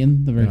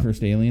Alien, the very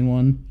first Alien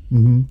one.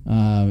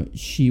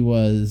 Mm-hmm.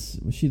 Was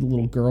she the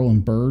little girl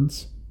in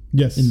Birds?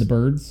 Yes. In the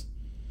Birds.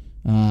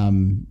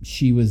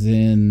 She was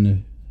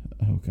in,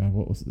 oh God,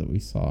 what was it that we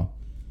saw?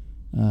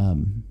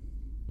 The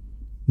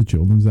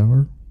Children's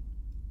Hour?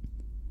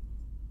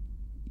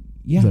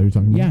 Yeah. Is that what you're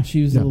talking about? Yeah,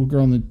 she was the little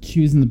girl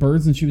she was in the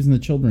Birds and she was in the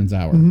Children's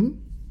Hour. Mm-hmm.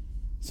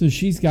 So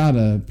she's got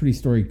a pretty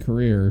storied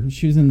career.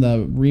 She was in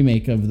the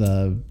remake of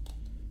the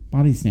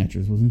Body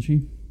Snatchers, wasn't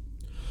she?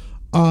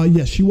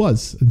 Yes, she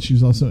was. And she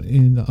was also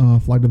in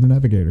Flight of the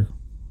Navigator.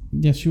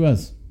 Yes, she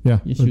was. Yeah.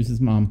 Yeah, she was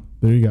his mom.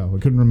 There you go. I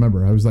couldn't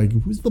remember. I was like,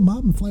 who's the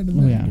mom in Flight of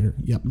the Navigator?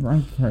 Yeah. Yep.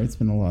 Veronica Cartwright's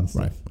been in a lot of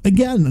stuff. Right.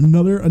 Again,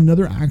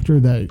 another actor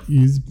that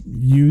is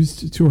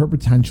used to her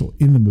potential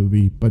in the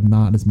movie, but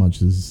not as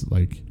much as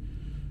like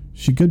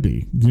she could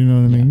be. Do you know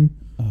what I mean?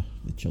 Oh,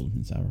 the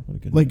Children's Hour. What a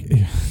good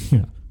movie.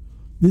 Yeah.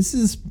 This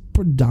is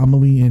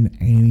predominantly an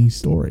Annie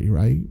story,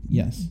 right?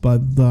 Yes.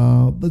 But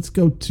let's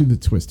go to the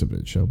twist of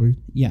it, shall we?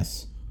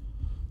 Yes.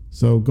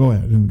 So go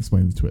ahead and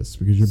explain the twist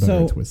because you're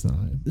better at twist than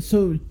I am.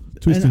 So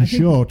twist and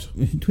short.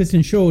 Twist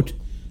and short.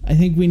 I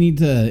think we need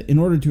to, in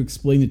order to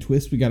explain the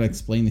twist, we got to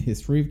explain the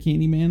history of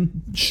Candyman.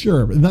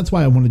 Sure, and that's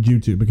why I wanted you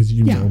to because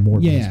you know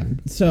more. Yeah.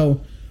 So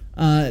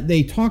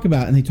they talk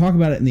about it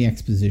in the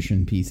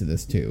exposition piece of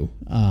this too.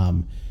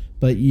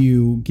 But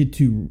you get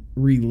to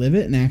relive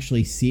it and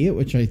actually see it,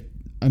 which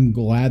I'm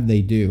glad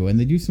they do, and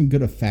they do some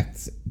good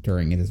effects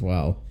during it as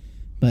well.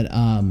 But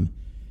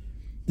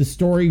the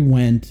story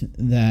went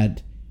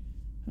that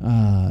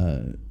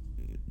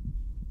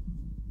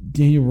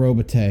Daniel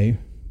Robitaille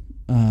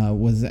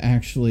was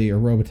actually, or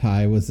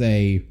Robitaille was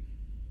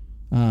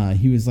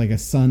he was like a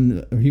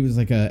son, or he was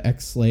like a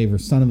ex-slave or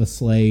son of a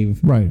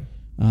slave, right?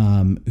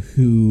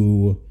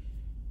 Who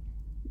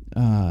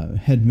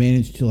had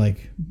managed to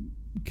like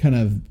kind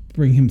of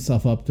bring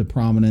himself up to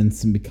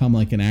prominence and become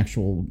like an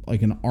actual,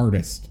 like an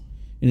artist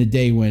in a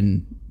day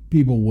when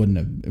people wouldn't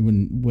have,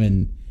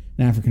 when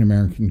an African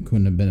American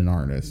couldn't have been an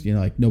artist,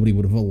 like nobody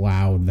would have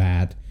allowed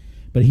that,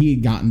 but he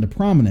had gotten to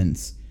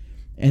prominence.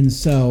 And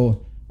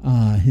so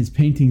his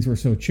paintings were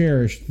so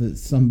cherished that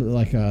somebody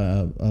like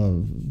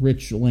a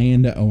rich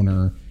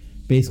landowner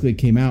basically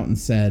came out and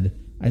said,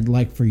 I'd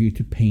like for you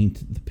to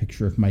paint the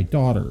picture of my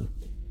daughter.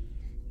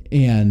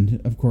 And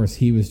of course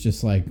he was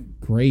just like,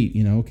 great,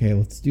 okay,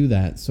 let's do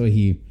that. So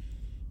he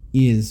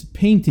is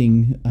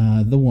painting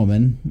the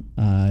woman.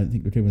 I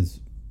think her name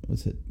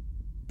was it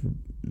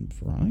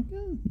Veronica?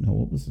 No,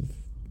 what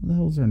the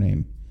hell was her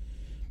name?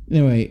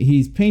 Anyway,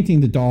 he's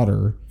painting the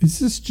daughter. Is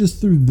this just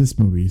through this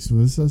movie? So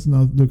this has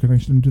no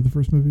connection to the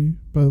first movie,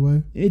 by the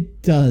way?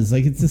 It does.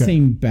 Like, it's the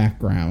same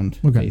background,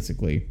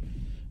 basically.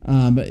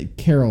 But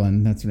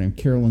Carolyn, that's her name,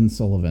 Carolyn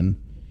Sullivan.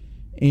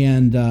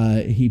 And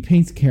he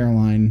paints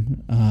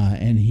Caroline,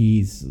 and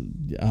he's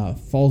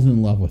falls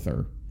in love with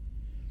her.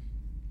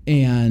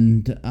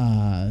 And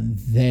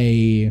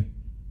they,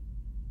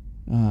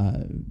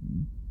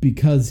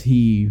 because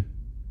he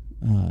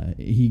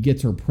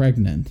gets her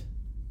pregnant,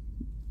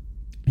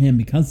 and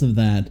because of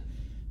that,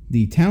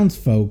 the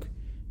townsfolk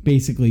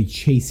basically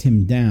chase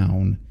him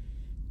down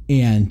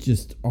and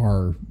just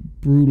are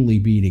brutally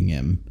beating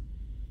him.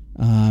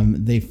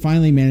 They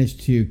finally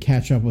managed to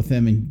catch up with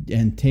him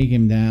and take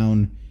him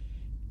down,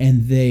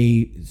 and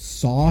they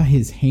saw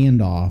his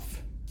hand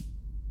off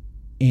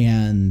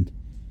and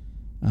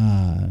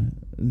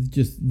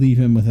just leave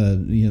him with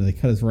they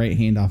cut his right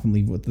hand off and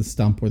leave with the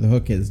stump where the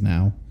hook is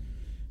now.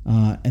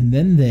 And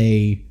then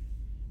they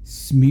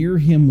smear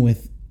him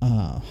with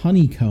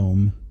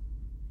honeycomb,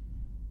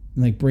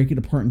 and like break it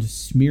apart and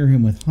just smear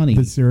him with honey.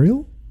 The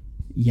cereal?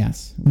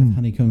 Yes, with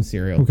honeycomb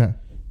cereal. Okay.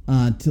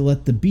 To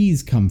let the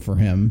bees come for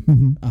him.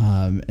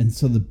 Mm-hmm. And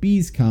so the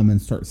bees come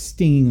and start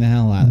stinging the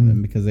hell out of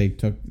him because they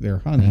took their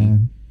honey.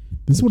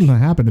 This wouldn't have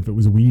happened if it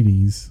was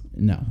Wheaties.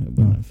 No, it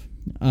wouldn't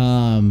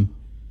have.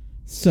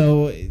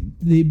 So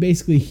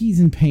he's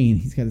in pain.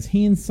 He's got his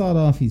hands sawed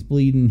off. He's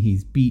bleeding.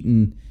 He's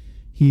beaten.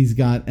 He's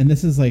got, and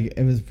this is like,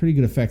 it was a pretty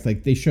good effect.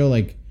 Like they show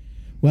like,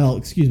 well,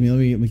 excuse me,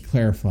 let me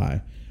clarify.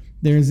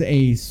 There's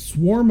a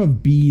swarm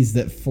of bees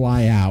that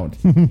fly out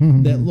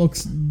that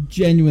looks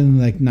genuine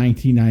like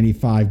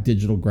 1995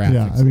 digital graphics.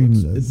 Yeah, I mean,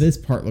 this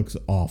part looks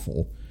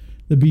awful.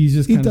 The bees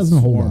just kind of doesn't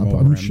hold up.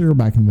 I'm sure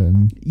back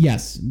then.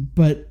 Yes,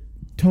 but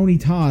Tony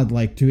Todd,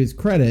 like to his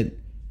credit,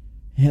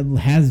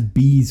 has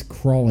bees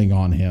crawling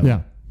on him.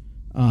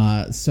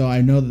 Yeah. So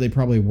I know that they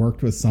probably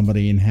worked with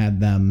somebody and had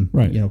them,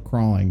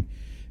 crawling.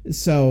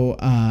 So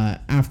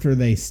after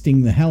they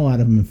sting the hell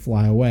out of him and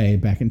fly away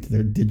back into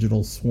their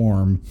digital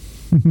swarm,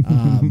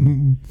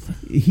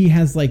 he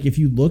has, like, if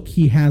you look,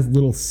 he has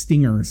little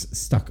stingers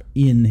stuck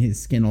in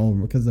his skin all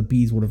over because the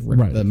bees would have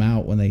ripped them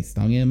out when they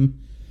stung him.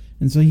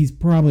 And so he's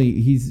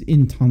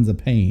in tons of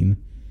pain.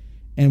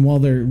 And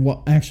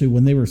actually,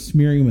 when they were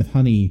smearing him with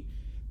honey,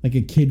 like,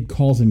 a kid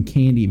calls him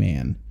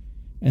Candyman.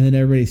 And then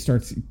everybody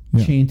starts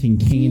chanting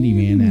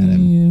Candyman at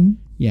him.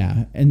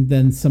 Yeah. And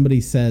then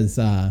somebody says,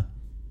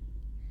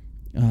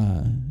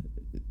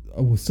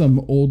 some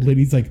old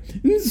lady's like,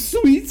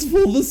 sweet's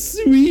full of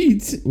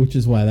sweet, which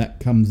is why that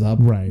comes up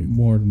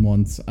more than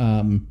once.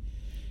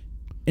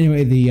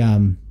 Anyway,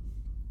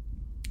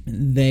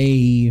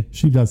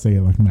 she does say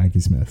it like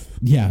Maggie Smith.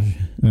 Yeah.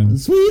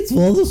 Sweet's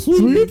full of sweet.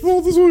 Sweet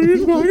full of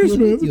sweet, Maggie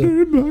Smith.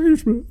 Maggie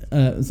Smith.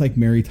 It's like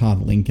Mary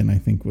Todd Lincoln, I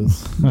think,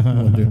 was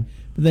one dude.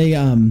 But they,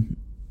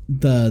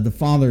 the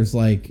father's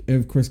like,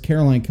 of course,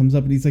 Caroline comes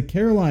up and he's like,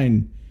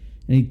 Caroline,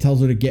 and he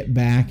tells her to get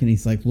back, and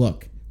he's like,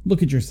 look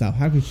at yourself.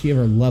 How could she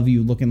ever love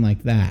you looking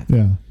like that?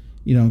 Yeah.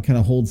 You know, and kind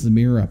of holds the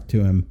mirror up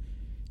to him,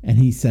 and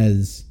he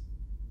says,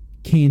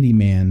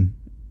 Candyman,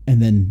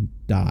 and then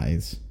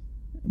dies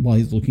while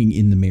he's looking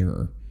in the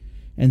mirror.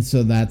 And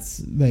so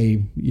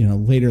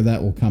later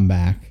that will come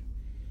back.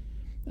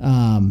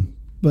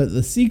 But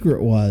the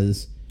secret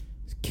was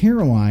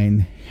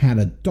Caroline had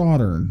a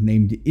daughter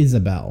named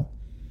Isabel.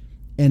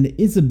 And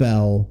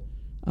Isabel's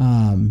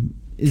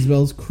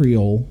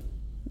Creole,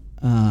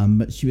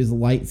 but she was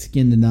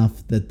light-skinned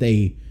enough that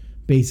they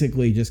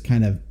basically just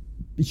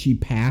she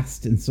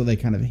passed, and so they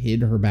kind of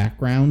hid her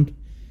background.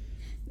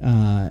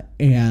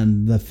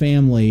 And the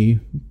family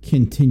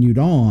continued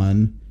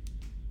on,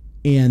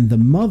 and the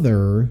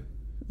mother,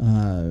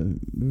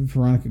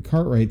 Veronica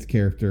Cartwright's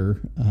character,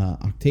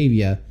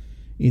 Octavia,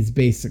 is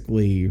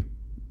basically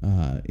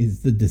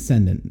is the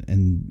descendant,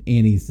 and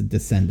Annie's the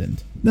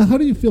descendant. Now, how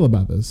do you feel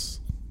about this?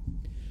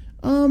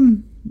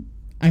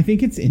 I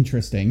think it's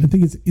interesting. I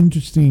think it's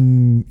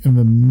interesting in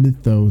the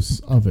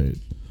mythos of it.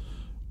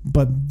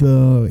 But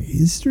the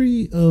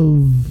history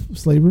of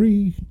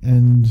slavery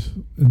and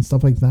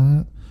stuff like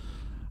that,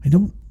 I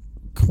don't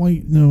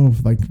quite know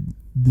if, like,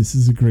 this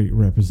is a great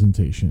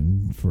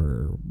representation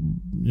for,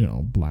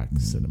 black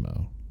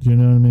cinema. Do you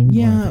know what I mean?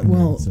 Yeah,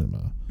 well,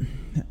 cinema.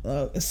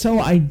 So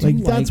I do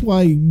that's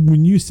why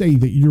when you say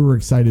that you're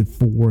excited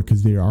for,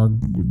 because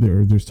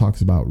there's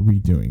talks about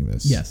redoing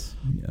this. Yes,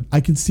 yeah.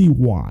 I can see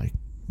why.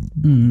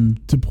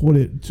 To put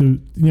it to,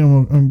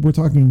 we're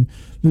talking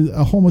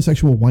a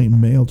homosexual white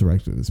male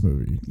directed this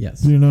movie.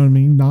 Yes. Do you know what I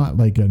mean? Not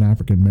like an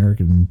African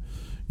American,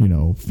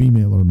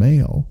 female or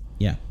male.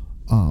 Yeah.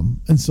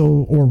 And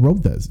so, or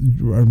wrote this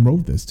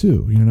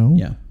too,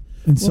 Yeah.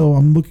 And so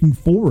I'm looking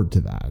forward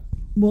to that.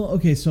 Well,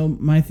 okay. So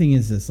my thing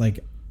is this, like,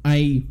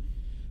 I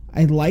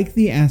like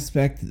the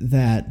aspect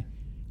that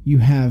you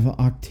have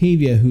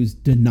Octavia who's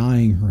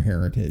denying her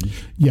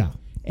heritage. Yeah.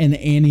 And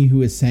Annie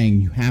who is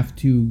saying you have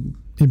to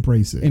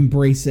embrace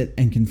it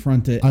and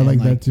confront it. I like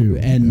that too.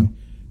 And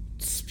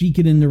speak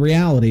it into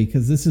reality,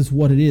 because this is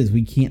what it is.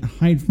 We can't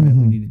hide from it.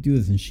 We need to do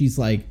this. And she's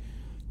like,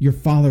 your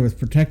father was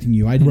protecting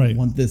you. I didn't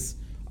want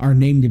our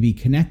name to be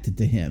connected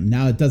to him.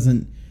 Now she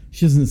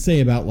doesn't say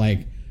about,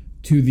 like,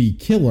 to the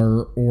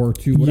killer or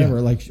to whatever,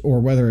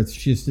 or whether it's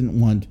she just didn't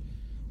want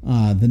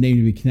the name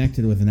to be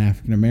connected with an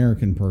African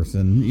American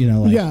person,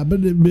 but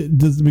it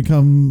does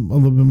become a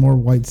little bit more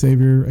white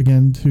savior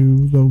again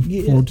too, though,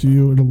 to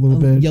you in a little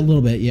bit. Yeah, a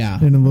little bit, yeah.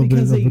 In a little bit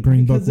of the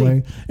Green Book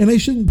way. And I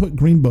shouldn't put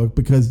Green Book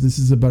because this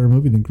is a better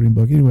movie than Green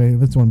Book. Anyway,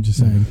 that's what I'm just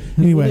saying.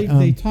 Anyway,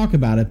 they talk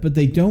about it, but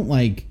they don't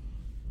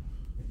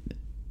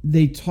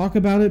they talk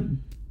about it,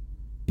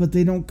 but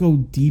they don't go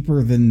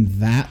deeper than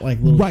that, like,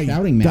 little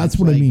shouting match. That's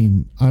what I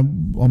mean.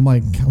 I'm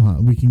like, come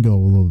on, we can go a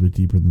little bit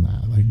deeper than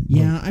that.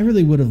 I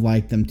really would have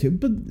liked them to,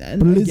 but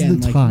it is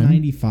the time.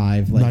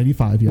 95,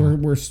 95, yeah.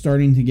 We're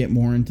starting to get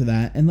more into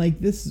that, and, like,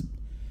 this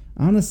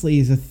honestly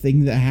is a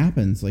thing that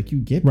happens. Like, you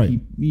get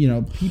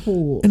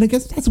people, and I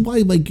guess that's why,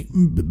 like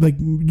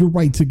you're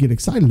right to get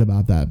excited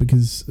about that,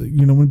 because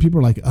when people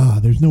are like,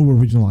 there's no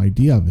original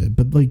idea of it,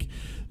 but, like,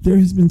 there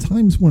has been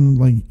times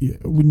when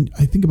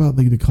I think about,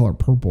 like, The Color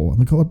Purple, and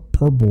The Color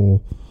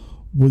Purple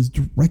was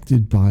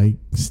directed by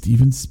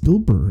Steven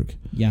Spielberg.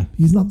 Yeah.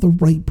 He's not the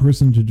right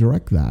person to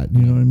direct that.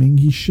 You know what I mean?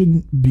 He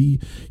shouldn't be.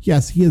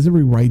 Yes, he has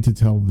every right to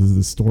tell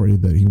the story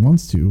that he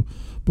wants to,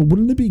 but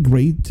wouldn't it be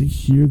great to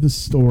hear the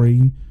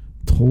story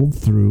told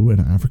through an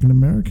African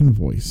American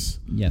voice?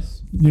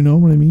 Yes. You know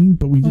what I mean?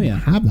 But we didn't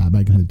have that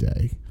back in the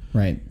day.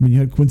 Right. I mean, you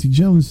had Quincy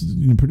Jones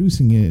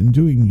producing it and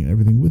doing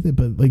everything with it,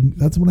 but, like,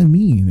 that's what I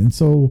mean. And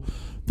so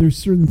there's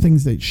certain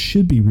things that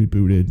should be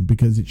rebooted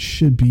because it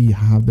should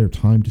have their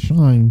time to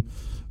shine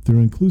through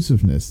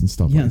inclusiveness and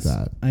stuff like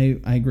that.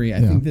 I agree.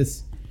 I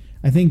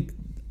think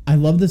I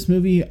love this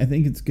movie. I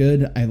think it's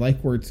good. I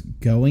like where it's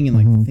going and,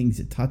 like, the things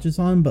it touches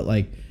on, but,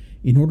 like,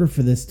 in order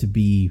for this to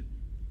be,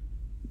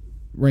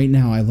 right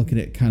now I look at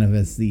it kind of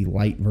as the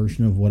light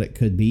version of what it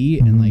could be,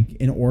 and, like,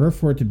 in order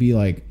for it to be,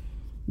 like,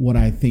 what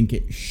I think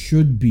it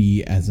should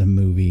be as a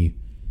movie,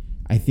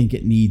 I think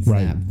it needs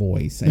Right. that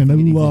voice. And I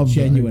think it love needs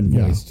a genuine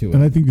that, voice to it.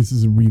 And I think this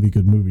is a really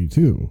good movie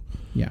too.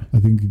 Yeah. I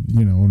think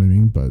you know what I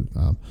mean. But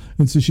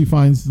and so she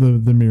finds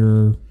the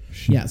mirror.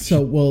 So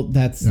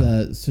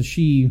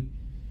she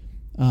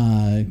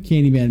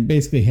Candyman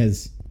basically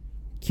has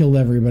killed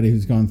everybody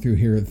who's gone through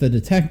here. The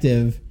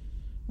detective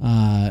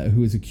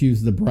who is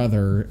accused of the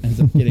brother ends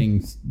up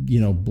getting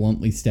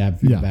bluntly stabbed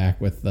through the back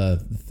with the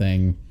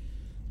thing,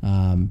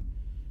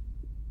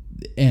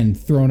 and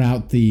thrown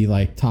out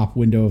the top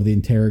window of the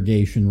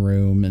interrogation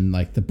room. And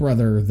the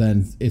brother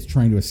then is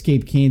trying to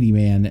escape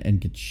Candyman and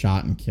gets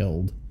shot and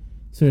killed.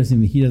 So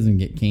he doesn't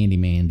get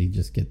Candyman, he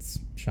just gets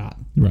shot.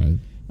 Right.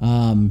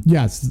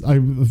 Yes, I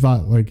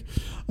thought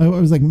I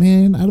was like,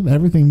 man, out of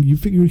everything, you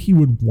figured he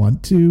would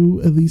want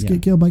to at least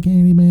get killed by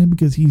Candyman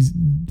because he's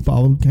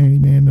followed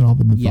Candyman and all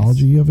the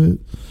mythology of it,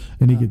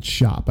 and he gets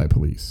shot by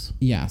police.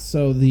 Yeah.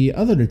 So the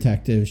other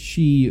detective,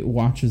 she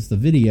watches the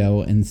video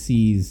and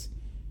sees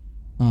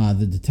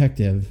the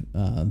detective,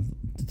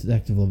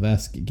 Detective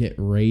Levesque, get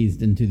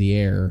raised into the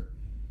air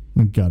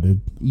and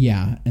gutted.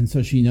 Yeah, and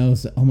so she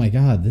knows, oh my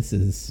God, this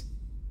is.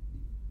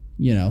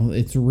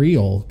 It's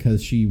real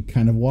because she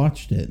kind of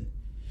watched it.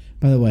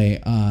 By the way,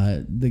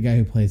 the guy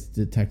who plays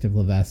Detective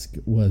Levesque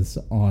was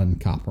on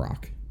Cop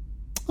Rock.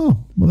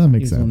 Oh, well, that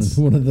makes sense.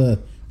 One of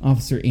the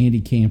Officer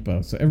Andy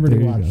Campo. So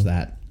everybody watch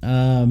that.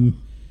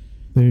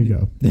 There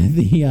you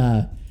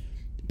go.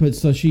 But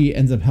so she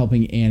ends up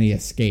helping Annie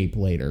escape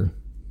later.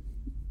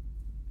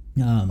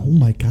 Oh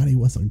my God, he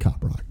was on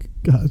Cop Rock.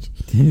 Gosh,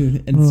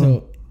 dude. And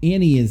so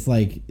Annie is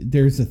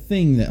there's a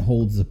thing that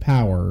holds the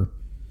power.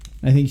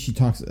 I think she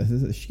gets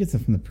it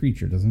from the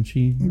preacher, doesn't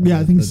she? Yeah,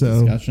 I think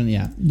so. Discussion,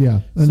 yeah. Yeah,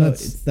 and so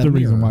that's the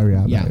reason why we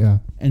have that, yeah.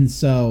 And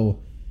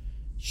so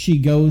she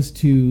goes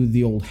to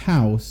the old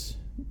house,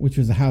 which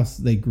was a house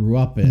they grew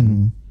up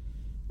in.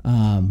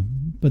 Mm-hmm.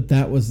 But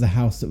that was the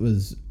house that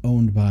was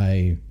owned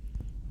by,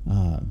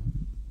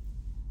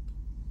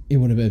 it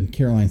would have been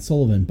Caroline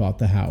Sullivan bought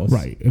the house.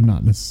 Right, and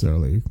not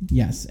necessarily.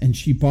 Yes, and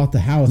she bought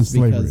the house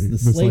because the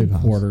slave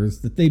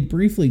quarters that they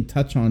briefly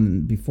touch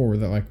on before,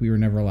 that we were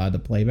never allowed to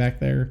play back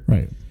there.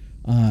 Right.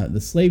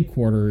 The slave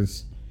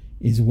quarters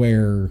is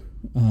where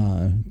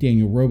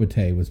Daniel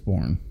Robitaille was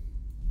born.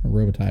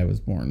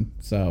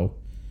 So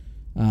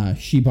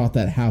she bought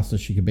that house so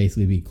she could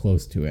basically be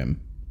close to him.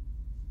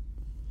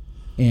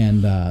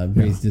 And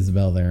raised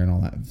Isabel there and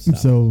all that stuff.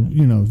 So,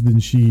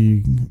 then she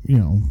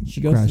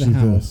goes to the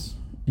house.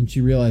 And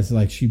she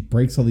realizes, she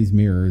breaks all these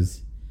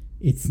mirrors.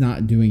 It's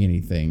not doing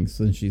anything.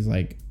 So then she's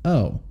like,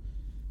 oh,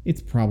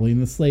 it's probably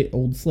in the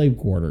old slave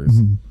quarters.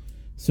 Mm-hmm.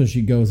 So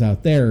she goes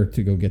out there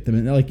to go get them.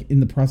 And, in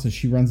the process,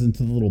 she runs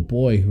into the little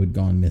boy who had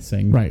gone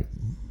missing. Right.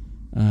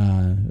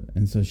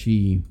 And so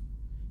he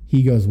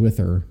goes with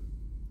her.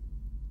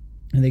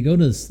 And they go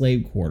to the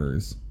slave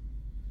quarters.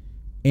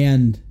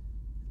 And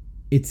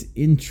it's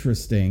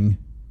interesting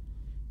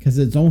because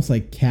it's almost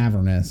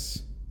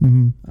cavernous.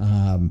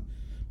 Mm-hmm.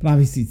 But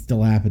obviously it's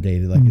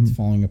dilapidated, mm-hmm. It's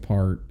falling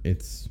apart.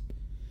 It's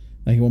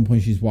at one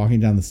point she's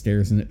walking down the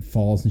stairs and it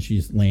falls and she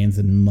just lands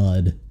in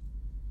mud.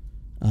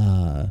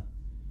 And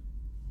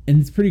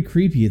it's pretty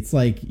creepy. It's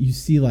you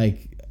see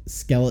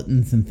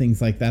skeletons and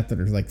things like that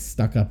are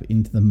stuck up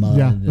into the mud.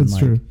 Yeah, that's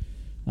true.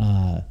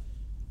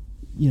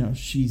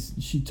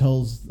 She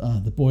tells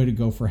the boy to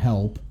go for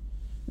help,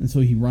 and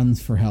so he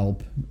runs for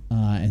help.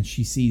 And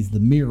she sees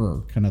the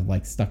mirror kind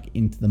of stuck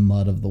into the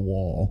mud of the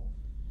wall.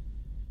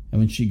 And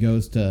when she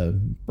goes to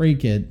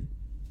break it,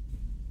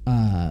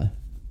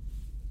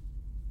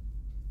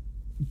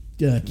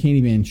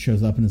 Candyman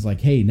shows up and is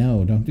like, "Hey,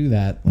 no, don't do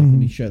that." Let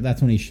me show.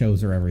 That's when he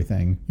shows her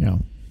everything. Yeah.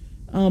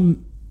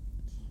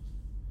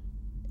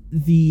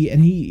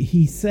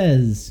 He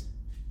says,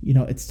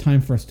 it's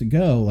time for us to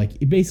go.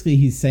 Basically,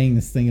 he's saying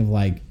this thing of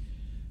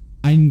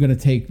I'm gonna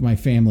take my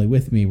family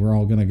with me. We're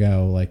all gonna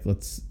go.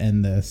 Let's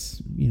end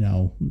this.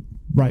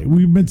 Right.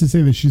 We meant to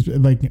say that she's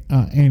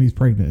Annie's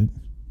pregnant.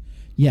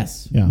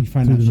 Yes, yeah, we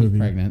find out she's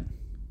pregnant,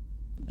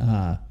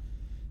 and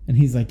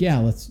he's like, "Yeah,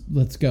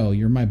 let's go.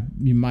 You're my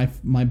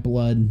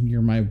blood.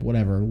 You're my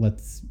whatever.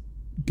 Let's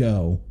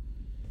go.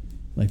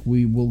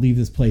 We will leave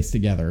this place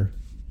together."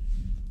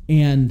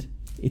 And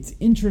it's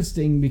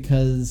interesting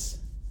because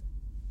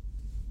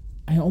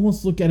I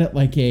almost look at it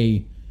like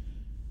a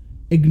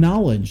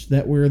acknowledge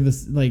that we're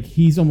this.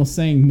 He's almost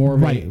saying more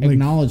of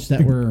acknowledge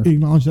that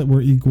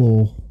we're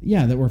equal.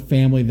 Yeah, that we're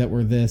family, that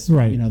we're this,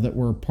 right. That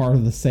we're part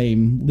of the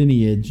same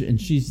lineage. And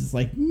she's just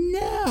like,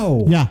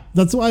 no. Yeah,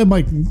 that's why I'm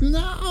like,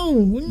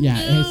 no. Yeah,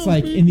 and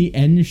it's in the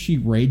end, she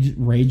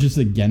rages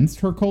against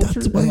her culture,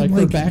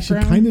 her background. She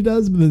kind of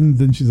does, but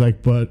then she's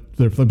like, but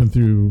they're flipping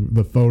through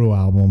the photo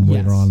album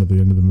later on at the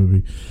end of the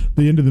movie.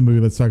 The end of the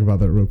movie, let's talk about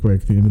that real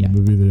quick. The end of the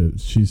movie,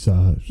 that she's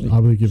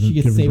obviously she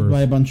gets saved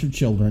by a bunch of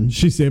children.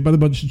 She's saved by a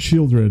bunch of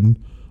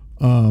children.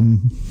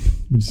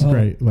 Which is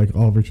great,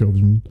 all of her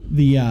children.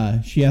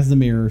 She has the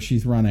mirror,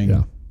 she's running.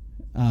 Yeah.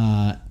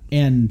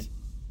 And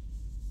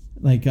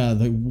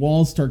the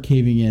walls start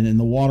caving in and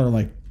the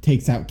water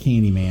takes out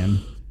Candyman.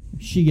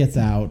 She gets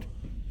out.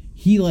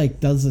 He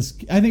does this,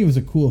 I think it was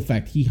a cool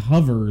effect. He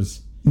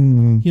hovers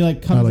He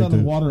like comes out of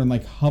the water and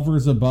like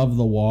hovers above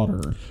the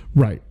water.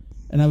 Right.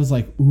 And I was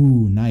like,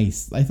 ooh,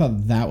 nice. I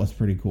thought that was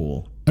pretty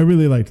cool. I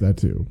really liked that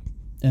too.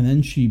 And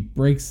then she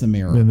breaks the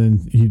mirror. And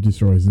then he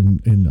destroys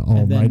in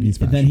all 90s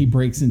fashion. And then he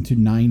breaks into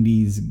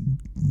 90s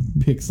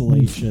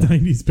pixelation.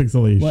 90s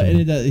pixelation. Well,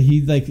 and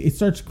it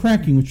starts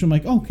cracking, which I'm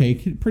like, okay,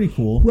 pretty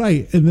cool.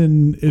 Right. And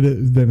then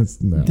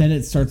Then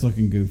it starts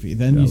looking goofy.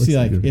 Then you see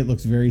like goofy. It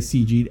looks very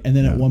CG'd. And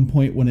then at one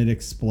point when it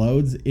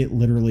explodes, it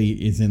literally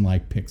is in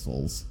like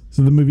pixels.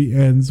 So the movie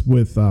ends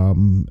with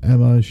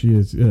Emma. She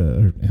is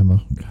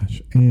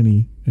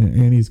Annie.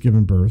 Annie's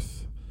given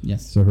birth.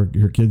 Yes. So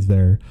her kid's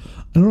there.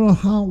 I don't know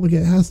how. Like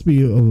it has to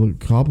be a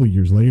couple of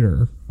years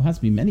later. It has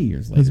to be many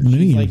years later. It's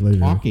many years later.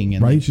 Talking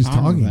and right. Like she's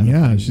talking.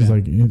 Yeah. She's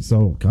like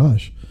so.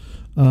 Gosh.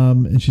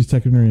 And she's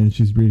taking her and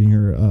she's reading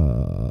her.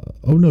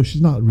 Oh no,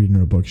 she's not reading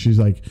her book. She's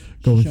like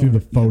going through the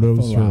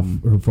photos,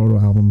 her photo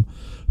album.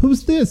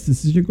 Who's this?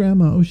 This is your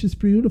grandma. Oh, she's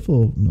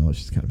beautiful. No,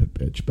 she's kind of a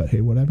bitch, but hey,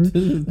 whatever.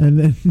 And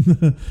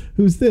then,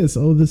 who's this?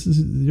 Oh, this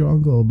is your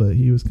uncle, but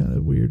he was kind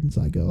of weird and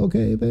psycho.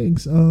 Okay,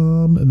 thanks.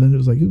 And then it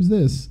was like, who's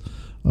this?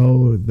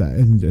 Oh,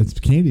 and it's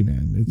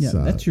Candyman. It's,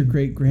 that's your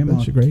great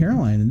grandma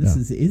Caroline, and this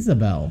is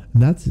Isabel.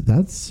 And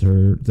that's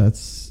her.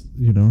 That's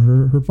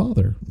her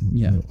father.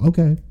 Yeah.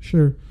 Okay,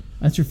 sure.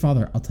 That's your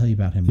father. I'll tell you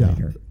about him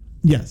later.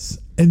 Yes,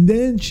 and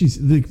then she's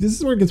like, this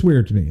is where it gets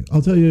weird to me.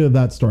 I'll tell you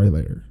that story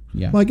later.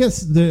 Yeah. Well, I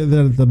guess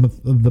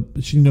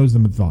she knows the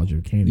mythology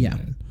of Candyman. Yeah.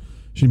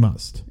 She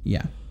must.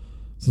 Yeah.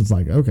 So it's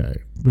like, okay,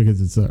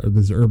 because it's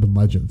this urban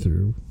legend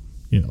through,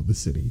 the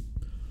city.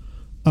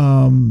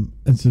 And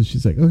so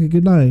she's like, okay,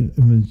 good night.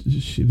 And then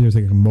there's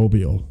like a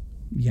mobile.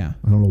 Yeah.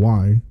 I don't know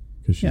why,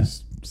 because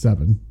she's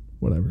 7,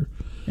 whatever.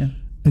 Yeah.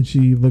 And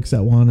she looks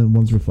at one and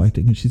one's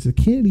reflecting and she says,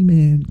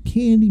 Candyman,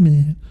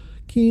 Candyman,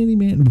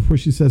 Candyman. And before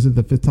she says it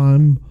the 5th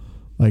time,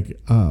 like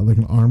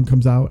an arm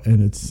comes out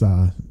and it's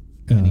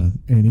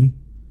Annie.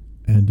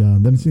 And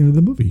then it's the end of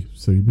the movie.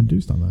 So you've been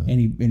deuced on that. And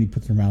he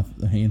puts her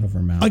hand over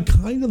her mouth. I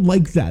kind of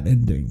like that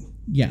ending.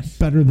 Yes.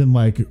 Better than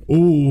like, the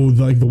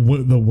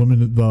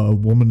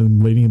woman in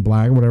Lady in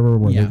Black, whatever,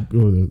 where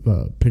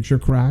the picture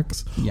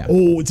cracks. Yeah.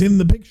 Oh, it's in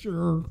the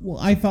picture. Well,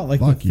 I thought like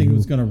the thing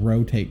was going to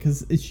rotate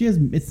because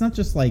it's not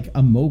just like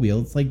a mobile,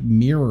 it's like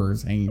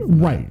mirrors hanging from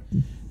right.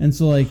 That. And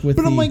so like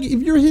I'm like,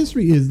 if your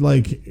history is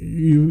like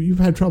you've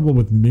had trouble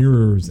with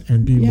mirrors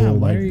and people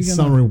like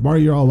summering, why are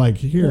you all like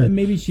here? Well,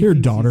 maybe here,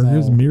 daughter,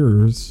 here's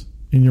mirrors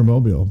in your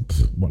mobile.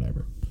 Pfft,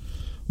 whatever.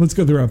 Let's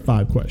go through our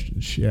 5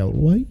 questions, shall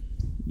we?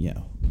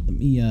 Yeah. Let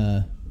me.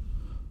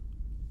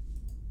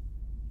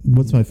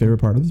 What's my favorite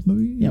part of this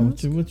movie? Yeah.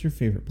 What's your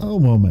favorite part? Oh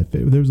well, my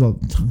favorite. There's a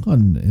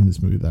ton in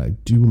this movie that I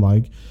do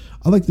like.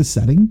 I like the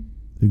setting.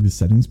 I think the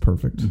setting's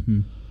perfect.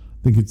 Mm-hmm.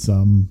 I think it's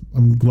I'm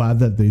glad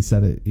that they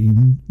set it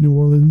in New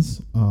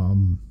Orleans.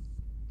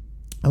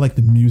 I like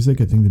the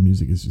music. I think the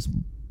music is just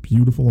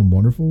beautiful and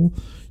wonderful.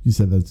 You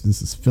said that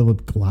this is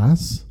Philip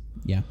Glass.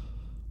 Yeah.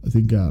 I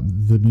think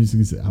the music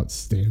is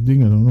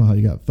outstanding. I don't know how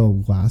you got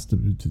Philip Glass to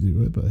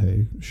do it, but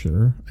hey,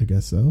 sure, I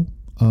guess so.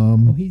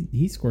 Well,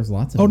 he scores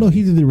lots of movies. No,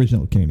 he did the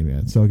original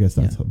Candyman, so I guess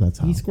that's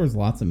how. He scores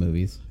lots of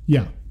movies.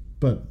 Yeah,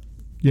 but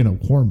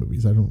horror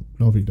movies, I don't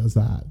know if he does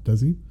that.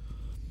 Does he?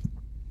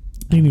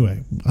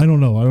 Anyway, I don't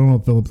know. I don't know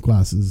Philip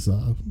Glass's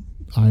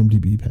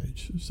IMDb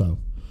page. So,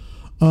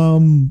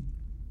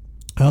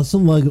 I also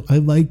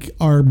like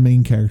our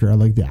main character. I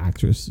like the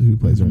actress who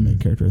plays our main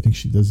character. I think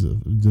she does a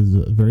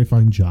very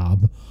fine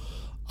job.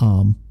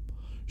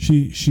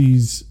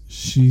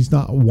 She's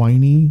not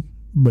whiny,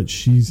 but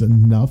she's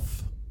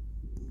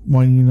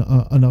whiny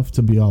enough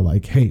to be all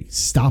like, "Hey,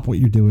 stop what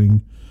you're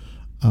doing."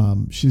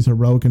 She's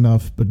heroic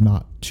enough, but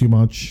not too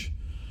much.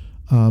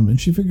 And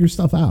she figures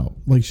stuff out.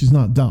 Like she's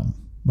not dumb.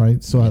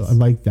 Right, so yes. I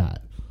like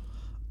that.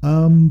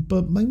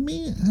 But my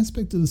main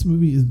aspect of this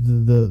movie is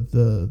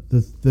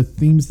the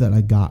themes that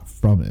I got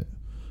from it,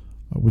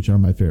 which are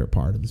my favorite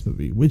part of this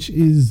movie. Which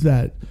is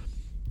that,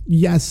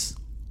 yes,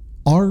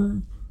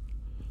 our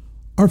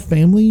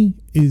family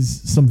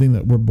is something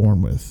that we're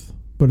born with,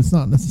 but it's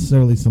not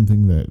necessarily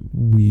something that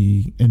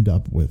we end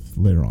up with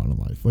later on in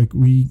life. Like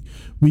we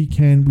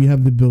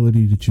have the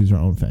ability to choose our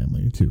own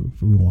family too,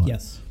 if we want.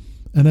 Yes,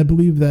 and I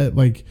believe that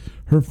like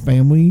her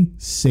family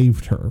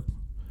saved her.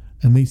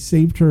 And they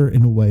saved her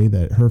in a way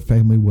that her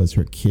family was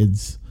her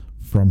kids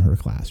from her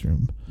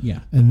classroom.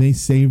 Yeah. And they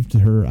saved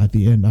her at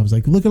the end. I was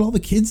like, look at all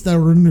the kids that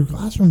were in her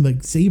classroom,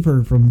 like save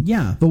her from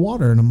the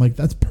water. And I'm like,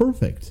 that's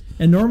perfect.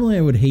 And normally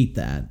I would hate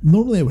that.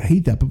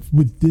 But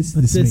with this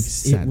makes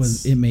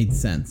sense. It made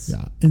sense.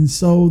 Yeah. And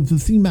so the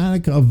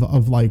thematic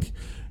of like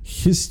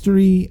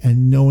history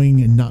and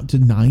knowing and not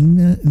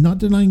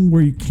denying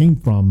where you came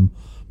from,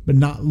 but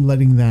not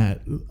letting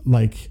that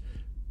like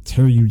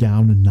tear you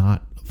down and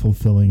not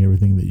fulfilling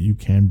everything that you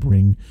can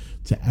bring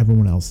to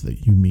everyone else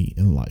that you meet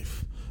in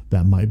life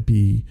that might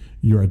be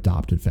your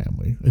adopted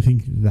family. I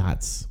think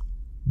that's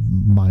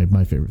my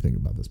favorite thing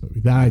about this movie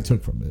that I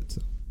took from it.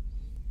 So.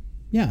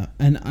 Yeah,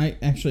 and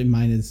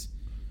mine is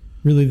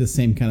really the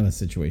same kind of a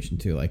situation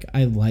too. Like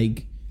I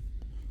like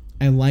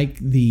I like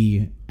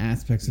the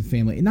aspects of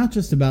family, not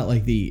just about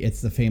like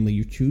it's the family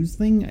you choose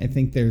thing. I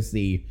think there's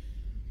you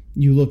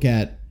look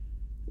at,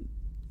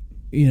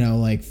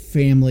 like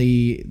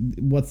family,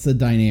 what's the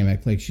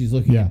dynamic? Like she's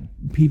looking at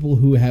people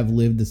who have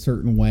lived a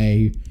certain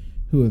way,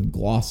 who have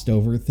glossed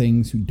over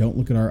things, who don't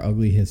look at our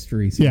ugly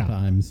history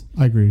sometimes.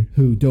 I agree.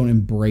 Who don't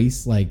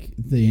embrace like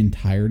the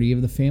entirety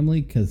of the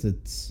family because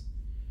it's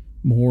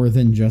more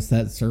than just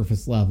that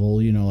surface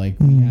level, like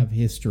we have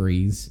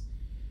histories,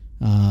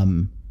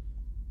 and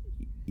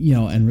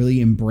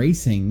really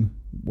embracing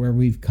where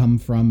we've come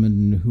from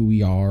and who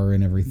we are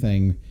and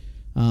everything.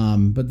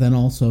 But then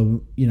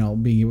also,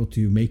 being able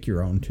to make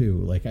your own too.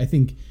 Like I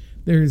think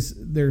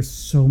there's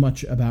so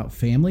much about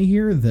family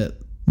here that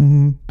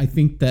I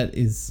think that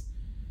is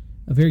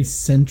a very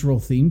central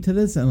theme to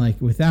this. And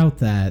like without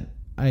that,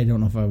 I don't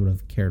know if I would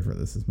have cared for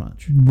this as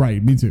much.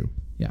 Right. Me too.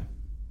 Yeah.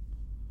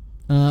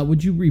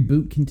 Would you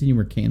reboot, continue,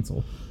 or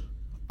cancel?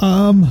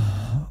 I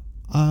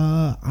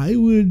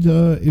would,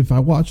 if I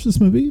watched this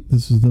movie,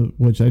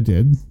 which I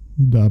did,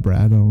 Brad,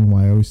 I don't know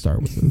why I always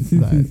start with this.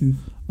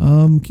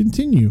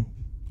 Continue.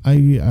 I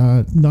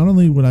not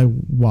only would I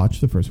watch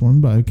the first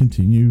one, but I would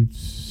continue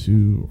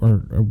to,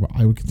 or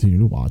I would continue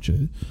to watch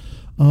it.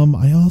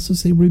 I also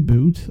say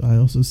reboot. I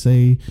also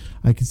say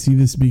I could see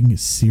this being a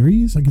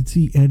series. I could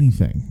see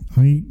anything.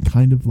 I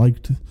kind of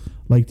liked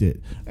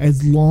it,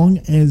 as long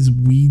as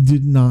we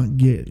did not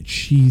get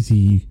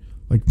cheesy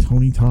like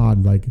Tony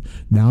Todd. Like,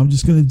 now I'm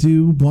just gonna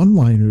do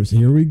one-liners.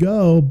 Here we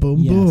go,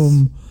 boom,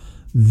 boom.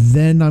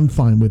 Then I'm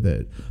fine with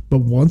it. But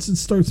once it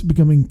starts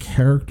becoming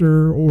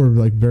character or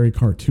like very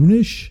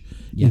cartoonish,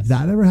 if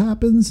that ever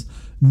happens,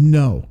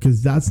 no,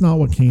 because that's not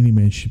what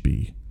Candyman should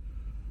be.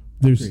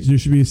 There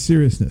should be a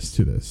seriousness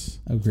to this.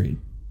 Agreed.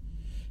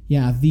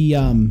 Yeah,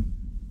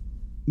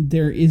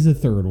 there is a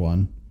third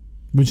one.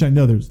 Which I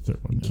know there's a third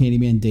one. Yeah.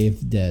 Candyman Day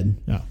of the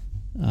Dead. Yeah.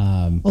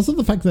 Also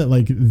the fact that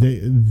like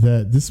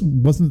that this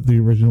wasn't the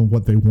original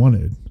what they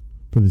wanted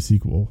for the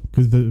sequel,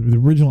 because the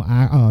original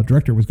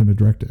director was going to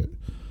direct it,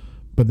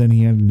 but then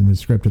he handed in the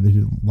script and they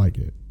didn't like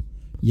it.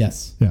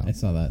 Yes. Yeah. I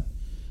saw that.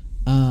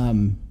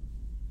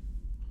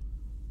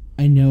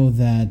 I know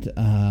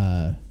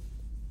that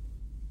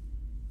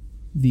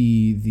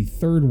the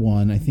third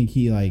one, I think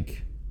he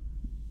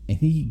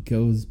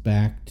goes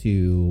back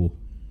to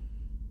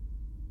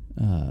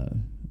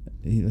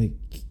he like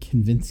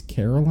convinced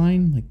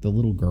Caroline, like the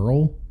little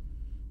girl,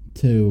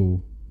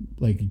 to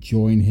like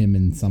join him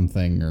in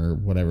something or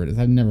whatever it is.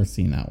 I've never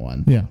seen that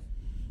one. Yeah.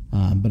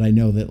 But I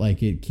know that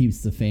like it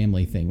keeps the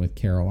family thing with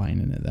Caroline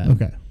in it then.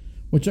 Okay.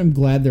 Which I'm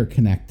glad they're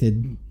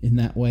connected in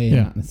that way and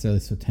not necessarily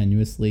so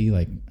tenuously.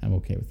 Like, I'm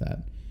okay with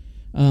that.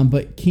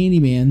 But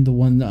Candyman, the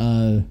one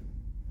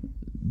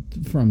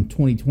from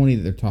 2020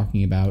 that they're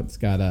talking about, it's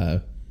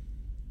going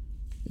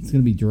to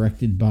be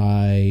directed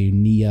by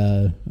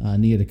Nia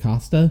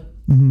DaCosta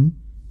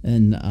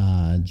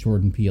and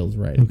Jordan Peele's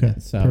writing. Okay,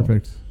 so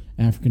perfect.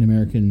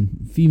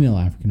 Female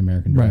African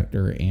American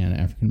director and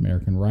African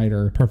American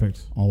writer.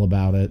 Perfect. All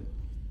about it.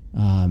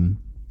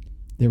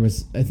 There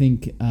was, I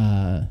think,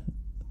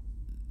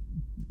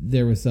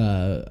 there was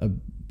a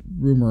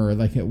rumor,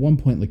 like at one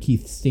point,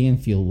 Lakeith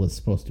Stanfield was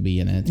supposed to be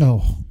in it.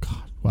 Oh,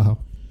 God. Wow.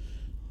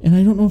 And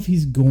I don't know if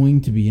he's going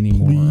to be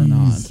anymore or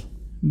not.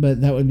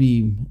 But that would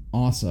be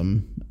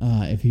awesome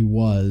if he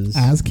was.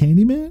 As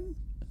Candyman?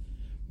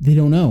 They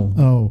don't know.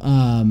 Oh.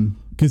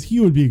 Because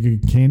he would be a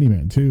good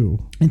Candyman, too.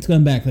 It's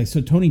going back. Like,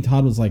 so Tony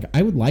Todd was like,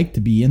 I would like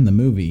to be in the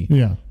movie.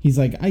 Yeah. He's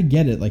like, I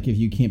get it. Like, if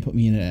you can't put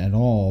me in it at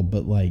all,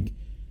 but like,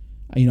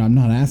 I'm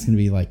not asking to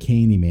be like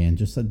Candyman.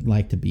 Just I'd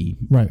like to be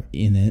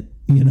in it,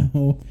 you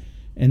know?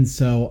 And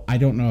so I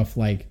don't know if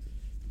like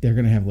they're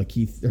going to have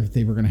Lakeith, or if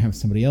they were going to have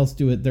somebody else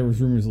do it. There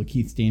was rumors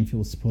Lakeith Stanfield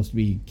was supposed to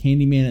be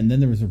Candyman. And then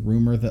there was a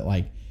rumor that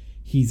like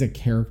he's a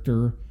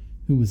character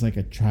who was like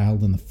a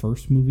child in the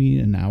first movie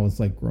and now is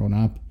like grown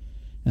up.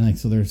 And like,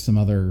 so there's some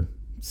other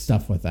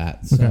stuff with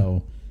that.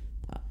 So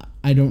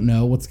I don't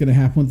know what's going to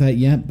happen with that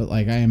yet, but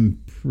like I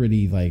am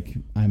pretty like,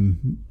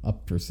 I'm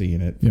up for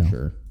seeing it for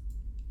sure.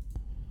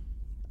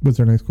 What's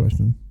our next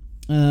question?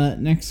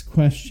 Next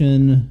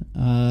question.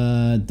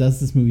 Does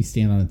this movie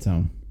stand on its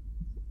own?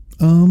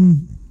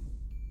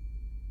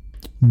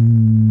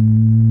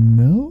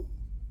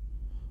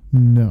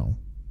 No.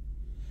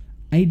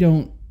 I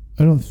don't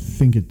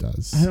think it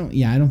does. I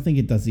don't think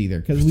it does either.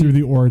 Because through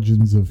the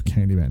origins of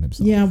Candyman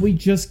himself. Yeah, we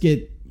just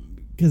get,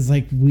 because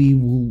like we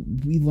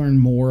learn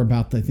more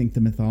about I think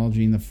the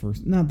mythology in the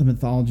first, not the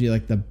mythology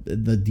like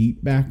the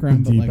deep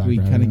background, but like we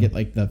kind of get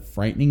like the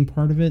frightening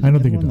part of it. I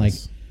don't think it does. Like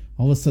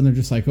all of a sudden they're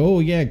just like, oh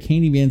yeah,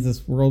 Candyman's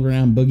this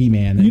world-renowned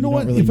boogeyman. And you know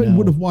what? Really I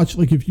would have watched,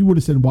 like if you would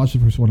have said watch the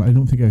first one, I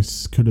don't think I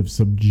could have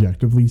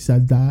subjectively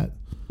said that.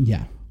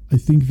 Yeah. I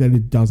think that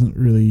it doesn't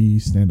really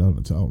stand on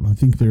its own. I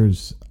think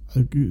there's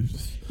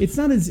it's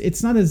not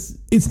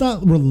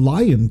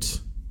reliant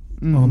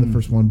on the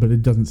first one, but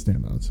it doesn't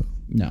stand on its own.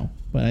 No,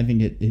 but I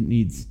think it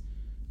needs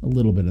a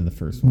little bit of the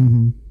first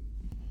one.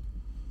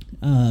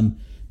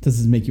 Does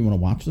this make you want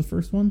to watch the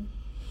first one?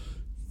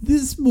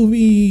 This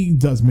movie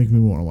does make me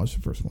want to watch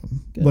the first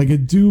one. Good. Like, I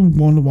do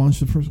want to watch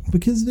the first one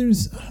because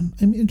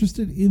I'm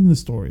interested in the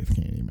story of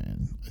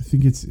Candyman. I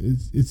think it's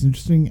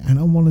interesting, and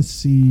I want to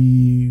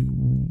see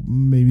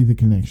maybe the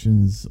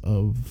connections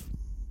of.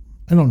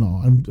 I don't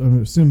know.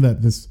 I'm assuming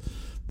that this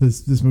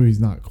movie's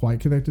not quite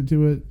connected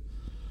to it.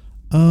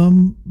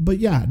 But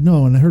yeah,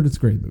 no, and I heard it's a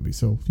great movie,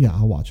 so yeah,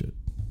 I'll watch it.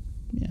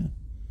 Yeah.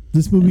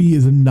 This movie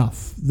is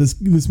enough.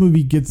 This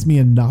movie gets me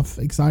enough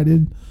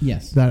excited.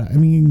 Yes. That, I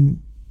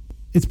mean,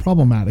 it's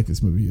problematic,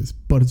 this movie is,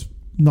 but it's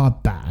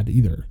not bad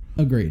either.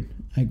 Agreed.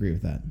 I agree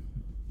with that.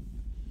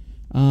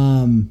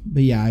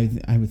 But yeah,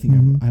 I would think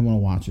I want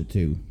to watch it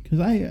too, because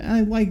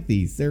I like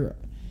these. I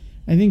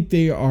think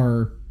they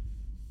are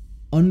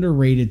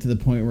underrated to the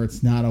point where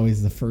it's not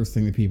always the first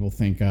thing that people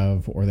think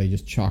of, or they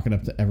just chalk it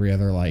up to every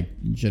other like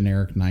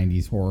generic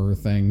 90s horror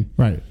thing.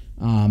 Right.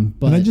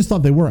 But and I just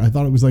thought they were. I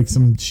thought it was like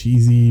some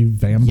cheesy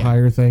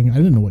vampire thing. I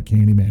didn't know what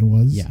Candyman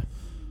was. Yeah.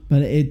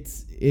 But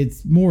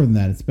it's more than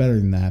that. It's better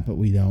than that, but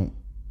we don't.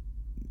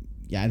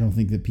 Yeah, I don't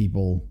think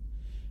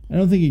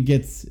it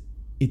gets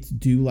its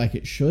due like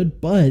it should,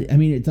 but I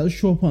mean, it does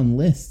show up on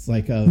lists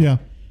like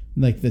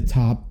like the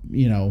top,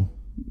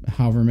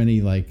 however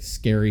many like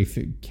scary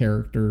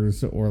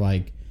characters, or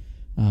like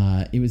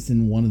it was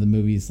in one of the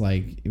movies,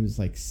 like it was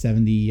like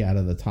 70 out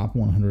of the top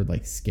 100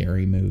 like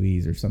scary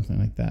movies or something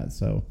like that.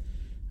 So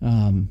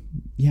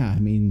yeah, I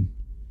mean,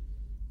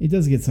 it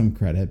does get some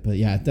credit, but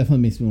yeah, it definitely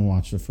makes me want to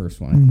watch the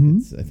first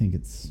one. I think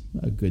it's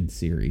a good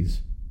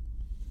series.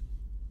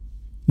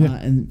 Yeah.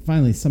 And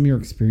finally, sum your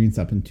experience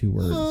up in 2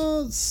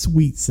 words.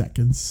 Sweet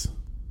seconds.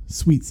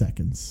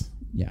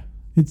 Yeah.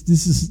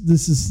 This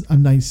is a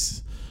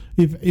nice.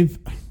 If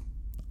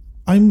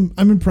I'm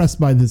impressed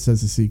by this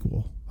as a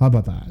sequel. How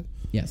about that?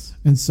 Yes.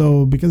 And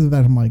so because of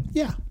that, I'm like,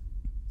 yeah,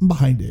 I'm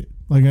behind it.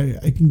 Like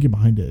I can get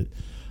behind it.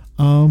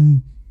 I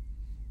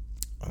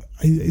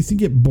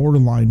think it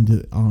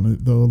borderlined on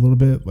it though a little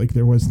bit. Like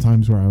there was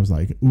times where I was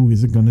like, ooh,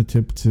 is it going to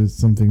tip to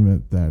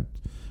something that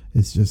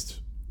is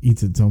just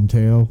eats its own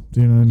tail?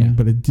 Do you know what I mean?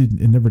 But it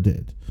didn't. It never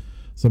did.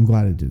 So I'm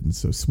glad it didn't.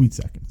 So sweet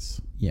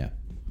seconds. Yeah.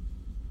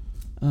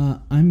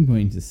 I'm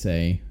going to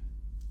say.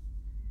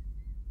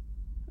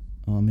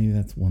 Oh, maybe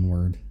that's one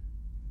word.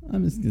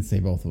 I'm just going to say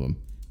both of them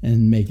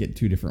and make it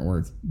 2 different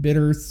words.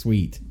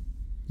 Bittersweet.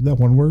 Is that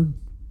one word?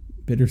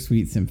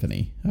 Bittersweet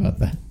Symphony. How about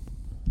that?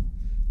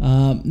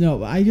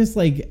 No, I just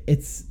like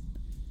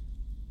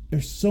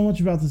there's so much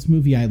about this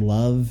movie I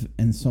love,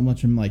 and so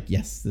much I'm like,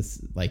 yes,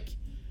 this, like,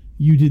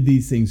 you did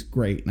these things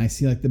great. And I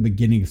see like the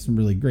beginning of some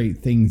really great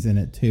things in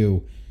it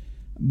too.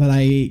 But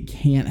I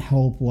can't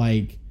help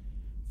like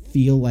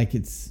feel like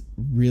it's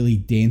really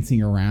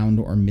dancing around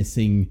or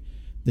missing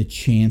the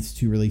chance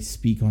to really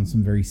speak on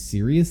some very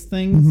serious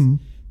things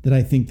that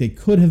I think they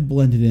could have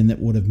blended in that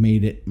would have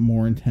made it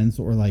more intense,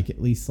 or like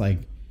at least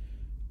like,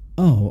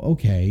 oh,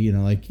 okay,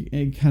 like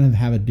kind of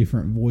have a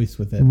different voice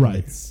with it.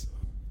 Right.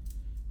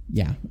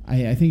 Yeah,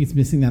 I think it's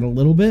missing that a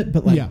little bit,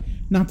 but like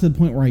not to the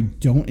point where I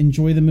don't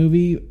enjoy the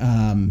movie.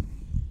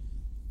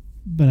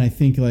 But I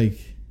think like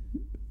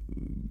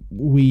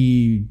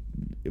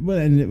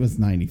and it was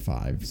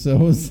 95, so it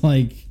was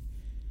like,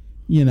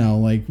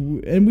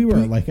 and we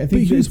were like, I think.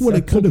 But here's what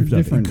it could have done.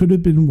 It could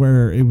have been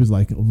where it was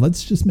like,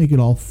 let's just make it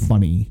all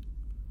funny,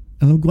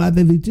 and I'm glad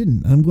that they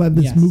didn't. I'm glad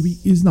this movie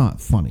is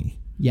not funny.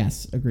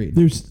 Yes, agreed.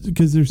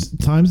 Because there's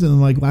times,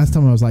 and like last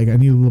time I was like, I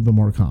need a little bit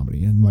more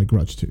comedy, and like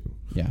Grudge 2.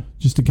 Yeah.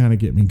 Just to kind of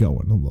get me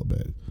going a little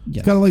bit. Yes.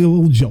 It's kind of like a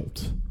little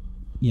jolt.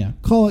 Yeah.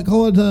 Call it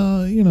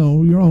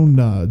your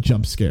own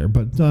jump scare,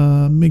 but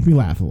make me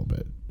laugh a little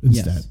bit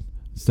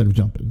instead of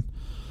jumping.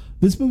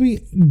 This movie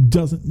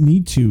doesn't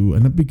need to,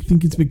 and I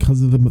think it's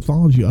because of the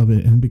mythology of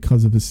it and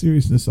because of the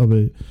seriousness of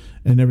it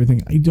and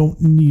everything. I don't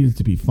need it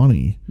to be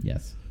funny.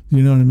 Yes.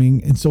 You know what I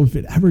mean? And so if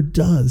it ever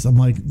does, I'm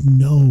like,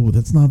 no,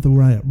 that's not the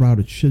right route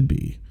it should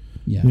be.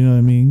 Yeah. You know what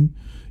I mean?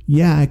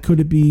 Yeah, could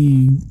it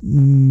be?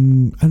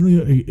 I don't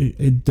know.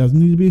 It doesn't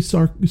need to be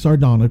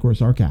sardonic or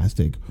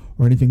sarcastic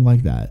or anything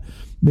like that.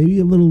 Maybe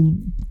a little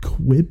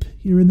quip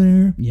here and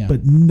there,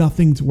 but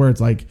nothing to where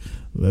it's like,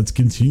 let's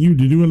continue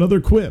to do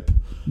another quip.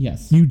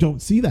 Yes, you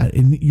don't see that,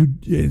 and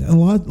a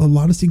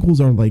lot of sequels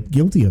are like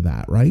guilty of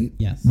that, right?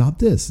 Yes, not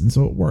this, and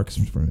so it works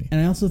for me.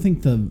 And I also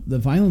think the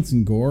violence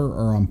and gore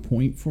are on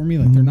point for me.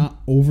 Like they're not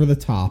over the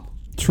top.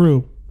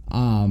 True.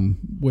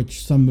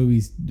 Which some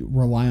movies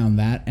rely on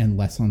that and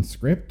less on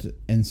script,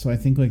 and so I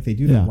think like they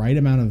do the right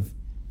amount of,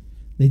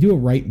 they do a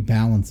right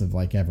balance of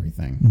like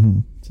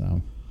everything.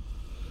 So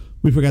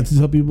we forgot to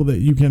tell people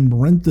that you can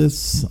rent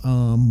this.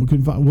 You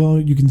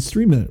can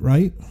stream it,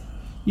 right?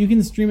 You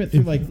can stream it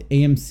through like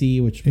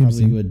AMC, which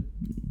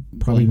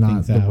probably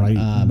not the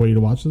right way to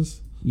watch this.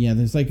 Yeah,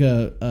 there's like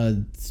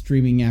a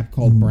streaming app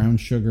called Brown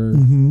Sugar.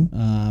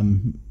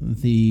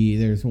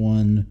 There's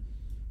one.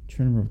 I'm trying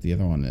to remember what the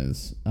other one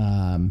is.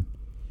 But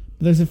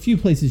there's a few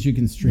places you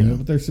can stream it,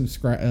 but there's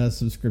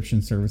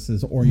subscription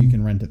services, or you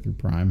can rent it through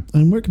Prime.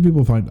 And where can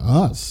people find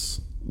us?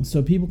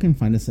 So people can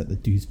find us at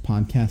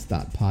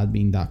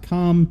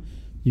thedeucepodcast.podbean.com.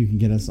 You can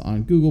get us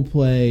on Google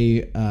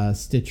Play,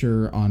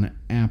 Stitcher, on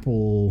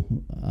Apple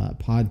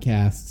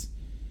Podcasts,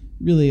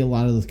 really a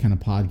lot of those kind of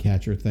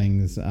podcatcher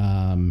things.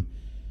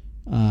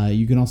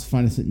 You can also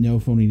find us at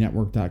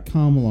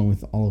nophonynetwork.com along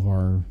with all of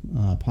our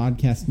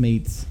podcast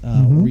mates,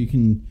 or you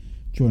can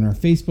join our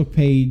Facebook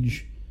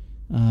page,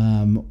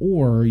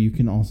 or you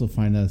can also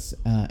find us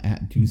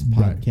at Deuce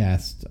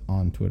Podcast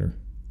on Twitter.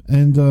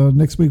 And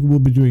next week we'll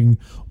be doing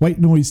White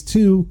Noise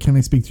 2, Can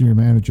I Speak to Your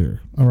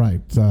Manager? All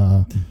right.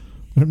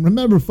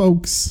 Remember,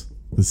 folks,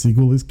 the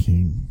sequel is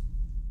king.